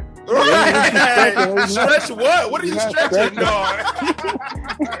out there. Right. Stretch what? What are you stretching? No.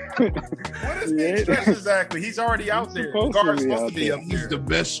 What is being stretched exactly? He's already out there. The guard's supposed to be up there. He's the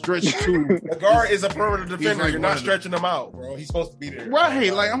best stretch 2. The guard is a perimeter defender. Like, you're not stretching him out, bro. He's supposed to be there.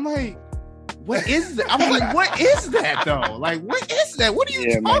 Right. Like, I'm like, what is that? I'm like, what is that though? Like, what is that? What are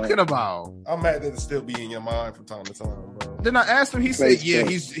you talking about? I'm mad that it still be in your mind from time to time, bro. Then I asked him, he said,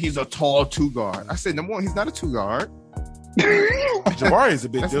 he's a tall 2 guard. I said, number one, he's not a 2 guard. Jabari is a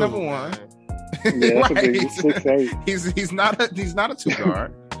big that's dude. Number one. Yeah, right. He's not a 2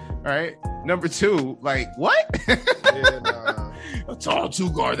 guard. All right. Number 2, like what? A tall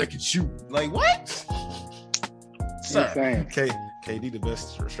 2 guard that can shoot. Like what? Sir, KD the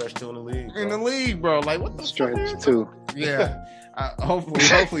best stretch 2 in the league. Bro. In the league, bro. Like what the stretch 2? Yeah.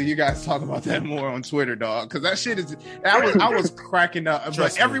 Hopefully you guys talk about that more on Twitter, dog. Because that shit is. I was cracking up.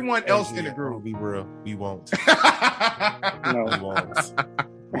 But everyone else in the group. Be real. We won't. No, we won't.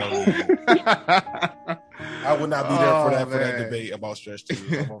 No. I would not be there for that debate about stretch two.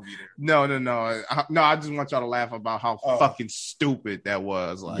 I won't be there. No. I just want y'all to laugh about how fucking stupid that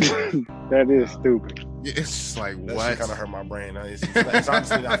was. Like that is stupid. It's like that what? Kind of hurt my brain. It's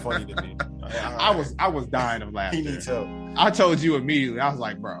honestly not funny to me. I was dying of laughter. He needs help. I told you immediately. I was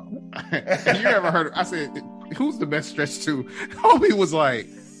like, bro, you ever heard? I said, who's the best stretch two? Homie was like,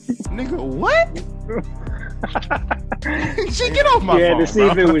 nigga, what? She get off my phone. You had to see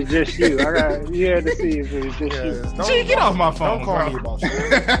if it was just you. You had to see if it was just you. She get off my phone. Don't call me about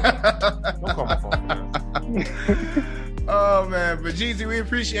shit. Don't call my phone. Oh man, but Jeezy, we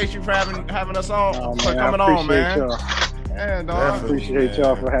appreciate you for having us on, for coming on, man. Y'all. Yeah, dog. I appreciate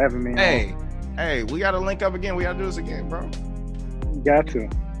y'all for having me. Hey, we gotta link up again. We gotta do this again, bro. Got to.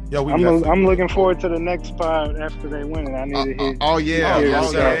 Yo, I'm looking forward to the next pod after they win it. I need to hear. Oh yes.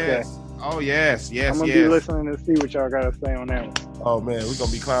 I'm gonna be listening to see what y'all gotta say on that one. Oh man, we're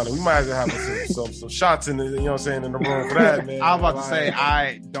gonna be clowning. We might as well have some shots in the, you know what I'm saying, in the room for that, man. I was about to say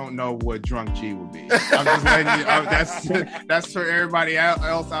I don't know what Drunk G would be. I'm just letting you. That's for everybody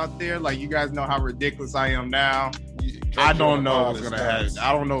else out there. Like, you guys know how ridiculous I am now. I don't know what's gonna happen.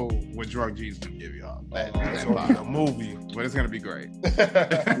 I don't know what Drunk G's gonna give y'all. It's gonna be a movie, but it's gonna be great.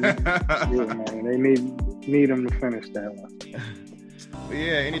 Yeah, man. They need them to finish that one. But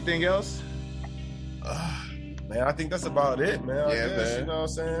yeah, anything else? Man, I think that's about it, man. Yeah, man. You know what I'm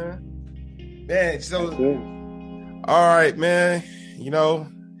saying? Man, so all right, man. You know,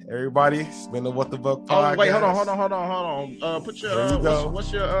 everybody, it's been the What the Buck podcast. Oh, wait, hold on. Put your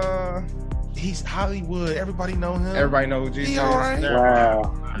what's your He's Hollywood. Everybody know him. Everybody know who G is. Right.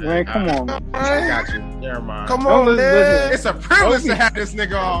 Wow. Man, come on. Man. I got you. Never mind. Come on, man. It's a privilege to have this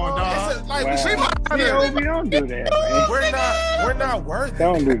nigga on, dog. We don't do that, man. We're not worthy.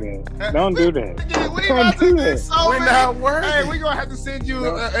 Don't do that. Don't do that. Don't do that. We're not worthy. Hey, we gonna have to send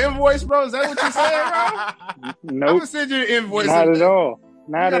you an invoice, bro. Is that what you said, bro? Nope. I'm gonna send you an invoice. Not at all.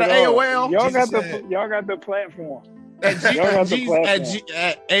 Not at all. AOL. Y'all got the platform. At Jeezy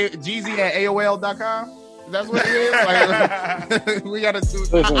at AOL.com. That's what it is. Like, we gotta do.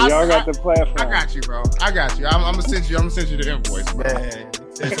 Listen, y'all got the platform. I got you, bro. I got you. I'm gonna send you the invoice, bro. Man,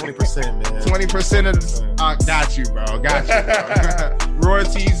 20%, man. 20% of got you, bro. Got you, bro.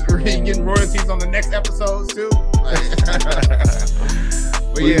 Royalties. We're getting royalties on the next episodes too.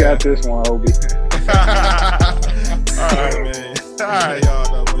 But we got this one, Obi. All right, man. All right, y'all.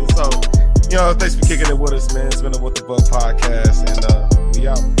 So, you know, thanks for kicking it with us, man. It's been the What the Buck podcast, and we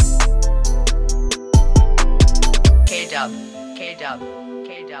out.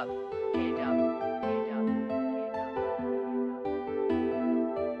 K-Dub.